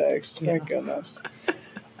God's sakes. Thank goodness.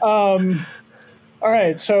 All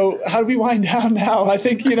right. So how do we wind down now? I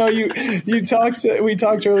think, we talked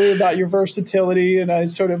earlier about your versatility, and I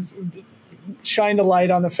sort of shined a light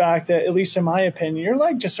on the fact that, at least in my opinion, you're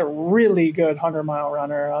like just a really good 100-mile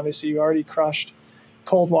runner. Obviously, you already crushed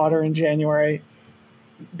Coldwater in January.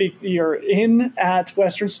 You're in at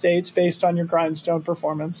Western States based on your grindstone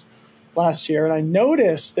performance last year. And I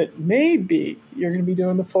noticed that maybe you're going to be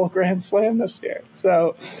doing the full Grand Slam this year.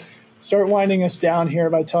 So start winding us down here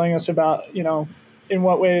by telling us about, in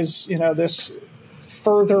what ways, this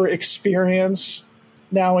further experience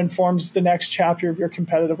now informs the next chapter of your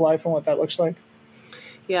competitive life and what that looks like.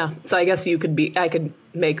 Yeah. So I guess I could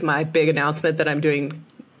make my big announcement that I'm doing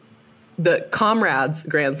the Comrades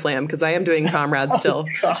Grand Slam, because I am doing Comrades still.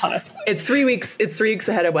 God. It's 3 weeks. It's 3 weeks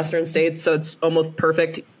ahead of Western States, so it's almost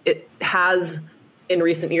perfect. It has, in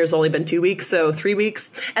recent years, only been 2 weeks, so 3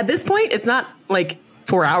 weeks. At this point, it's not like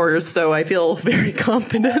 4 hours, so I feel very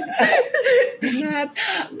confident in that.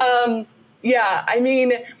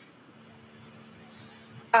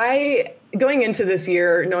 Going into this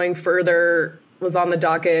year, knowing Further was on the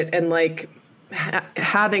docket, and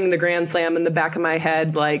having the Grand Slam in the back of my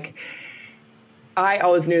head, I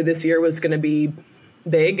always knew this year was going to be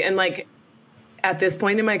big. And at this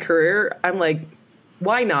point in my career, I'm like,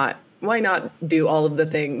 why not? Why not do all of the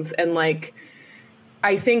things? And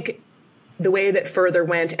I think the way that Further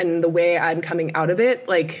went and the way I'm coming out of it,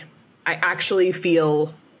 I actually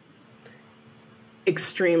feel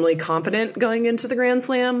extremely confident going into the Grand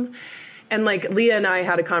Slam. And Leah and I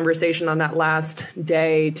had a conversation on that last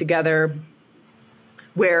day together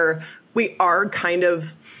where we are kind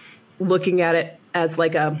of looking at it as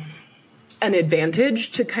an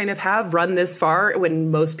advantage to kind of have run this far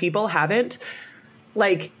when most people haven't.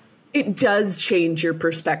 It does change your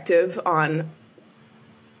perspective on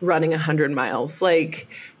running 100 miles.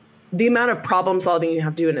 The amount of problem solving you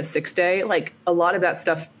have to do in a 6-day, a lot of that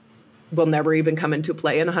stuff will never even come into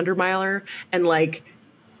play in a 100-miler. And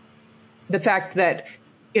the fact that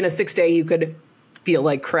in a 6-day you could feel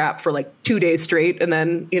like crap for 2 days straight and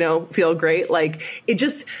then, feel great.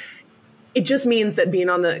 It just means that being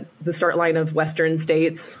on the start line of Western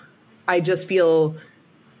States, I just feel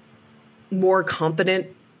more confident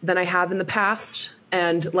than I have in the past,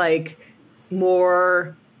 and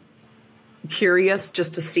more curious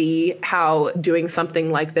just to see how doing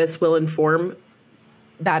something like this will inform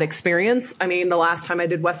that experience. I mean, the last time I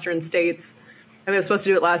did Western States, I was supposed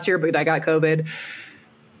to do it last year, but I got COVID.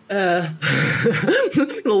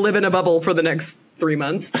 Live in a bubble for the next 3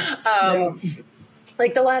 months.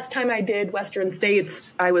 The last time I did Western States,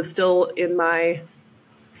 I was still in my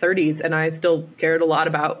 30s, and I still cared a lot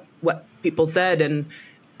about what people said. And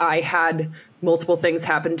I had multiple things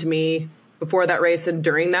happen to me before that race and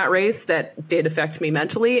during that race that did affect me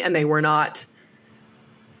mentally. And they were not,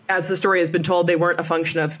 as the story has been told, they weren't a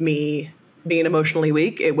function of me being emotionally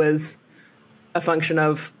weak. It was a function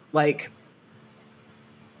of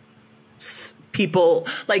people,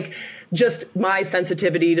 just my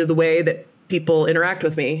sensitivity to the way that people interact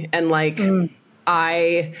with me. And I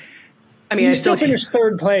mean, you still finished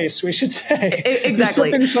third place, we should say. Exactly. You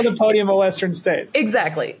still finished on the podium at Western States.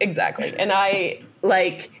 Exactly. And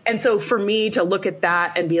and so for me to look at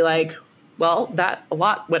that and be well, that a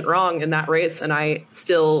lot went wrong in that race, and I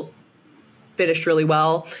still finished really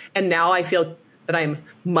well. And now I feel that I'm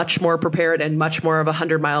much more prepared and much more of a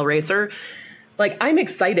 100-mile racer. I'm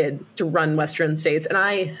excited to run Western States. And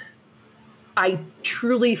I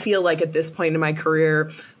truly feel at this point in my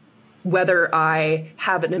career, whether I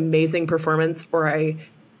have an amazing performance or an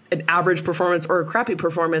average performance or a crappy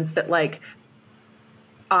performance, that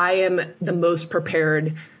I am the most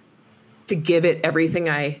prepared to give it everything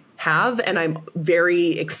I have. And I'm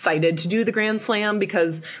very excited to do the Grand Slam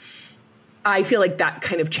because I feel that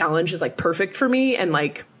kind of challenge is perfect for me. And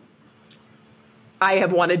I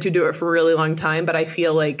have wanted to do it for a really long time, but I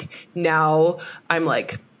feel now I'm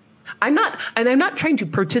not trying to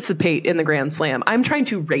participate in the Grand Slam. I'm trying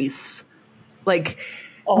to race.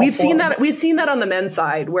 We've seen that on the men's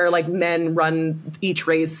side where men run each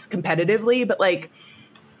race competitively, but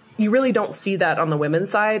you really don't see that on the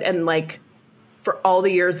women's side. And for all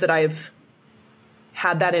the years that I've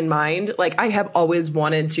had that in mind, I have always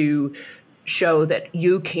wanted to show that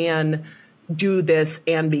you can do this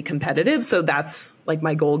and be competitive. So that's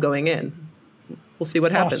my goal going in. We'll see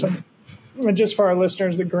what happens. And just for our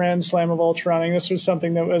listeners, the Grand Slam of ultrarunning, this was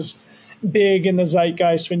something that was big in the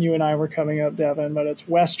zeitgeist when you and I were coming up, Devon, but it's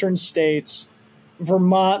Western States,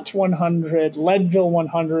 Vermont 100, Leadville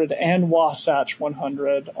 100, and Wasatch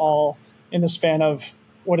 100, all in the span of,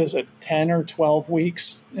 10 or 12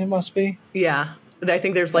 weeks it must be? Yeah. I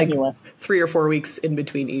think there's anyway, 3 or 4 weeks in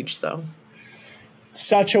between each, so.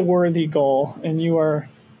 Such a worthy goal, and you are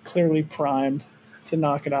clearly primed to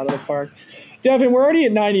knock it out of the park. Devon, we're already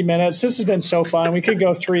at 90 minutes. This has been so fun. We could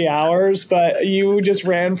go 3 hours, but you just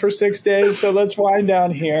ran for 6 days, so let's wind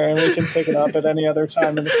down here, and we can pick it up at any other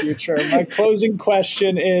time in the future. My closing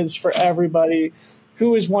question is for everybody,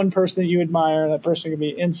 who is one person that you admire? That person can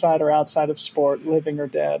be inside or outside of sport, living or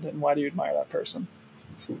dead, and why do you admire that person?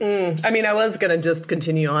 I was going to just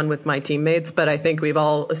continue on with my teammates, but I think we've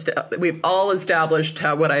all established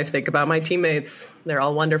what I think about my teammates. They're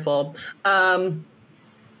all wonderful. The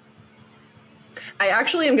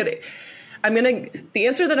answer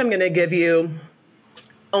that I'm going to give you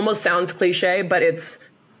almost sounds cliche, but it's,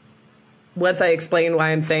 once I explain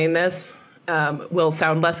why I'm saying this, will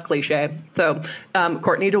sound less cliche. So,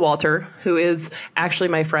 Courtney DeWalter, who is actually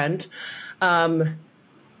my friend, I'm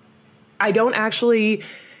actually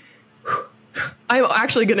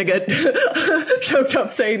going to get choked up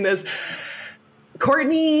saying this.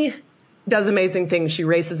 Courtney does amazing things. She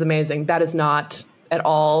races amazing. That is not at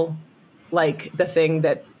all the thing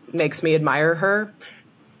that makes me admire her.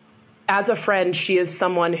 As a friend, she is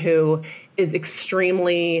someone who is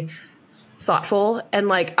extremely thoughtful,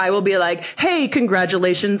 and I will be like, hey,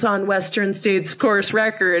 congratulations on Western States course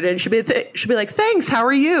record, and she'll be like, thanks, how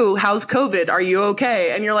are you, how's COVID, are you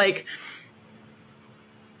okay? And you're like,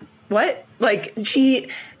 what? When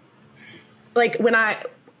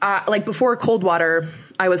I before Coldwater,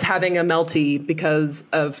 I was having a melty because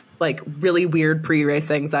of really weird pre-race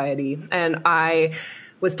anxiety, and I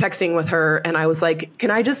was texting with her, and I was like,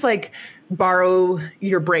 can I just borrow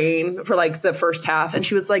your brain for the first half? And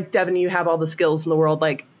she was like, Devon, you have all the skills in the world.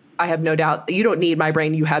 I have no doubt you don't need my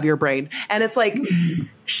brain. You have your brain. And it's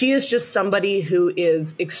she is just somebody who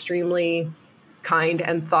is extremely kind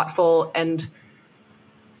and thoughtful and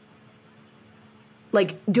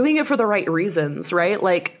doing it for the right reasons, right?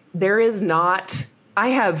 There is not,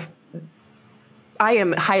 I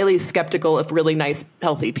am highly skeptical of really nice,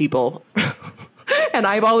 healthy people. And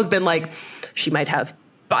I've always been she might have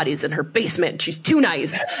bodies in her basement. She's too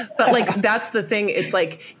nice. But that's the thing. It's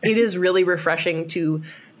it is really refreshing to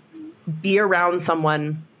be around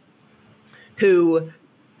someone who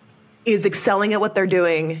is excelling at what they're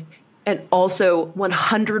doing and also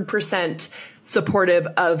 100% supportive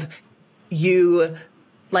of you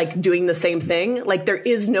doing the same thing.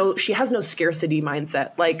 She has no scarcity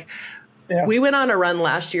mindset. We went on a run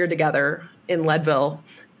last year together in Leadville,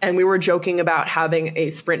 and we were joking about having a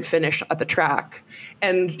sprint finish at the track.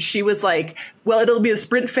 And she was like, well, it'll be a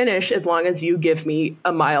sprint finish as long as you give me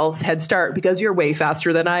a mile's head start because you're way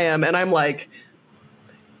faster than I am. And I'm like,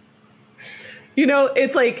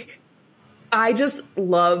 it's I just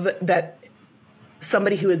love that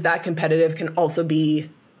somebody who is that competitive can also be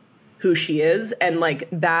who she is. And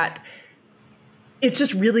that, it's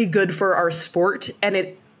just really good for our sport.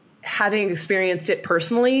 And having experienced it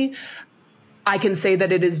personally, I can say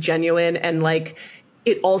that it is genuine, and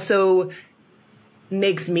it also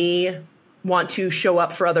makes me want to show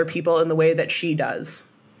up for other people in the way that she does.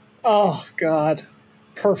 Oh God.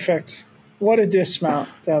 Perfect. What a dismount,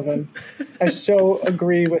 Devon. I so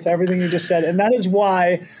agree with everything you just said. And that is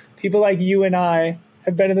why people like you and I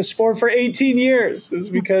have been in the sport for 18 years,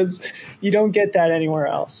 is because you don't get that anywhere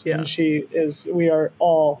else. Yeah. And we are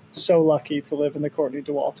all so lucky to live in the Courtney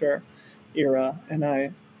DeWalter era.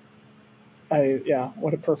 And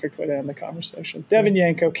what a perfect way to end the conversation. Devon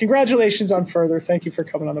Yanko, congratulations on Further. Thank you for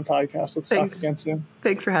coming on the podcast. Let's talk again soon.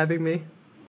 Thanks for having me.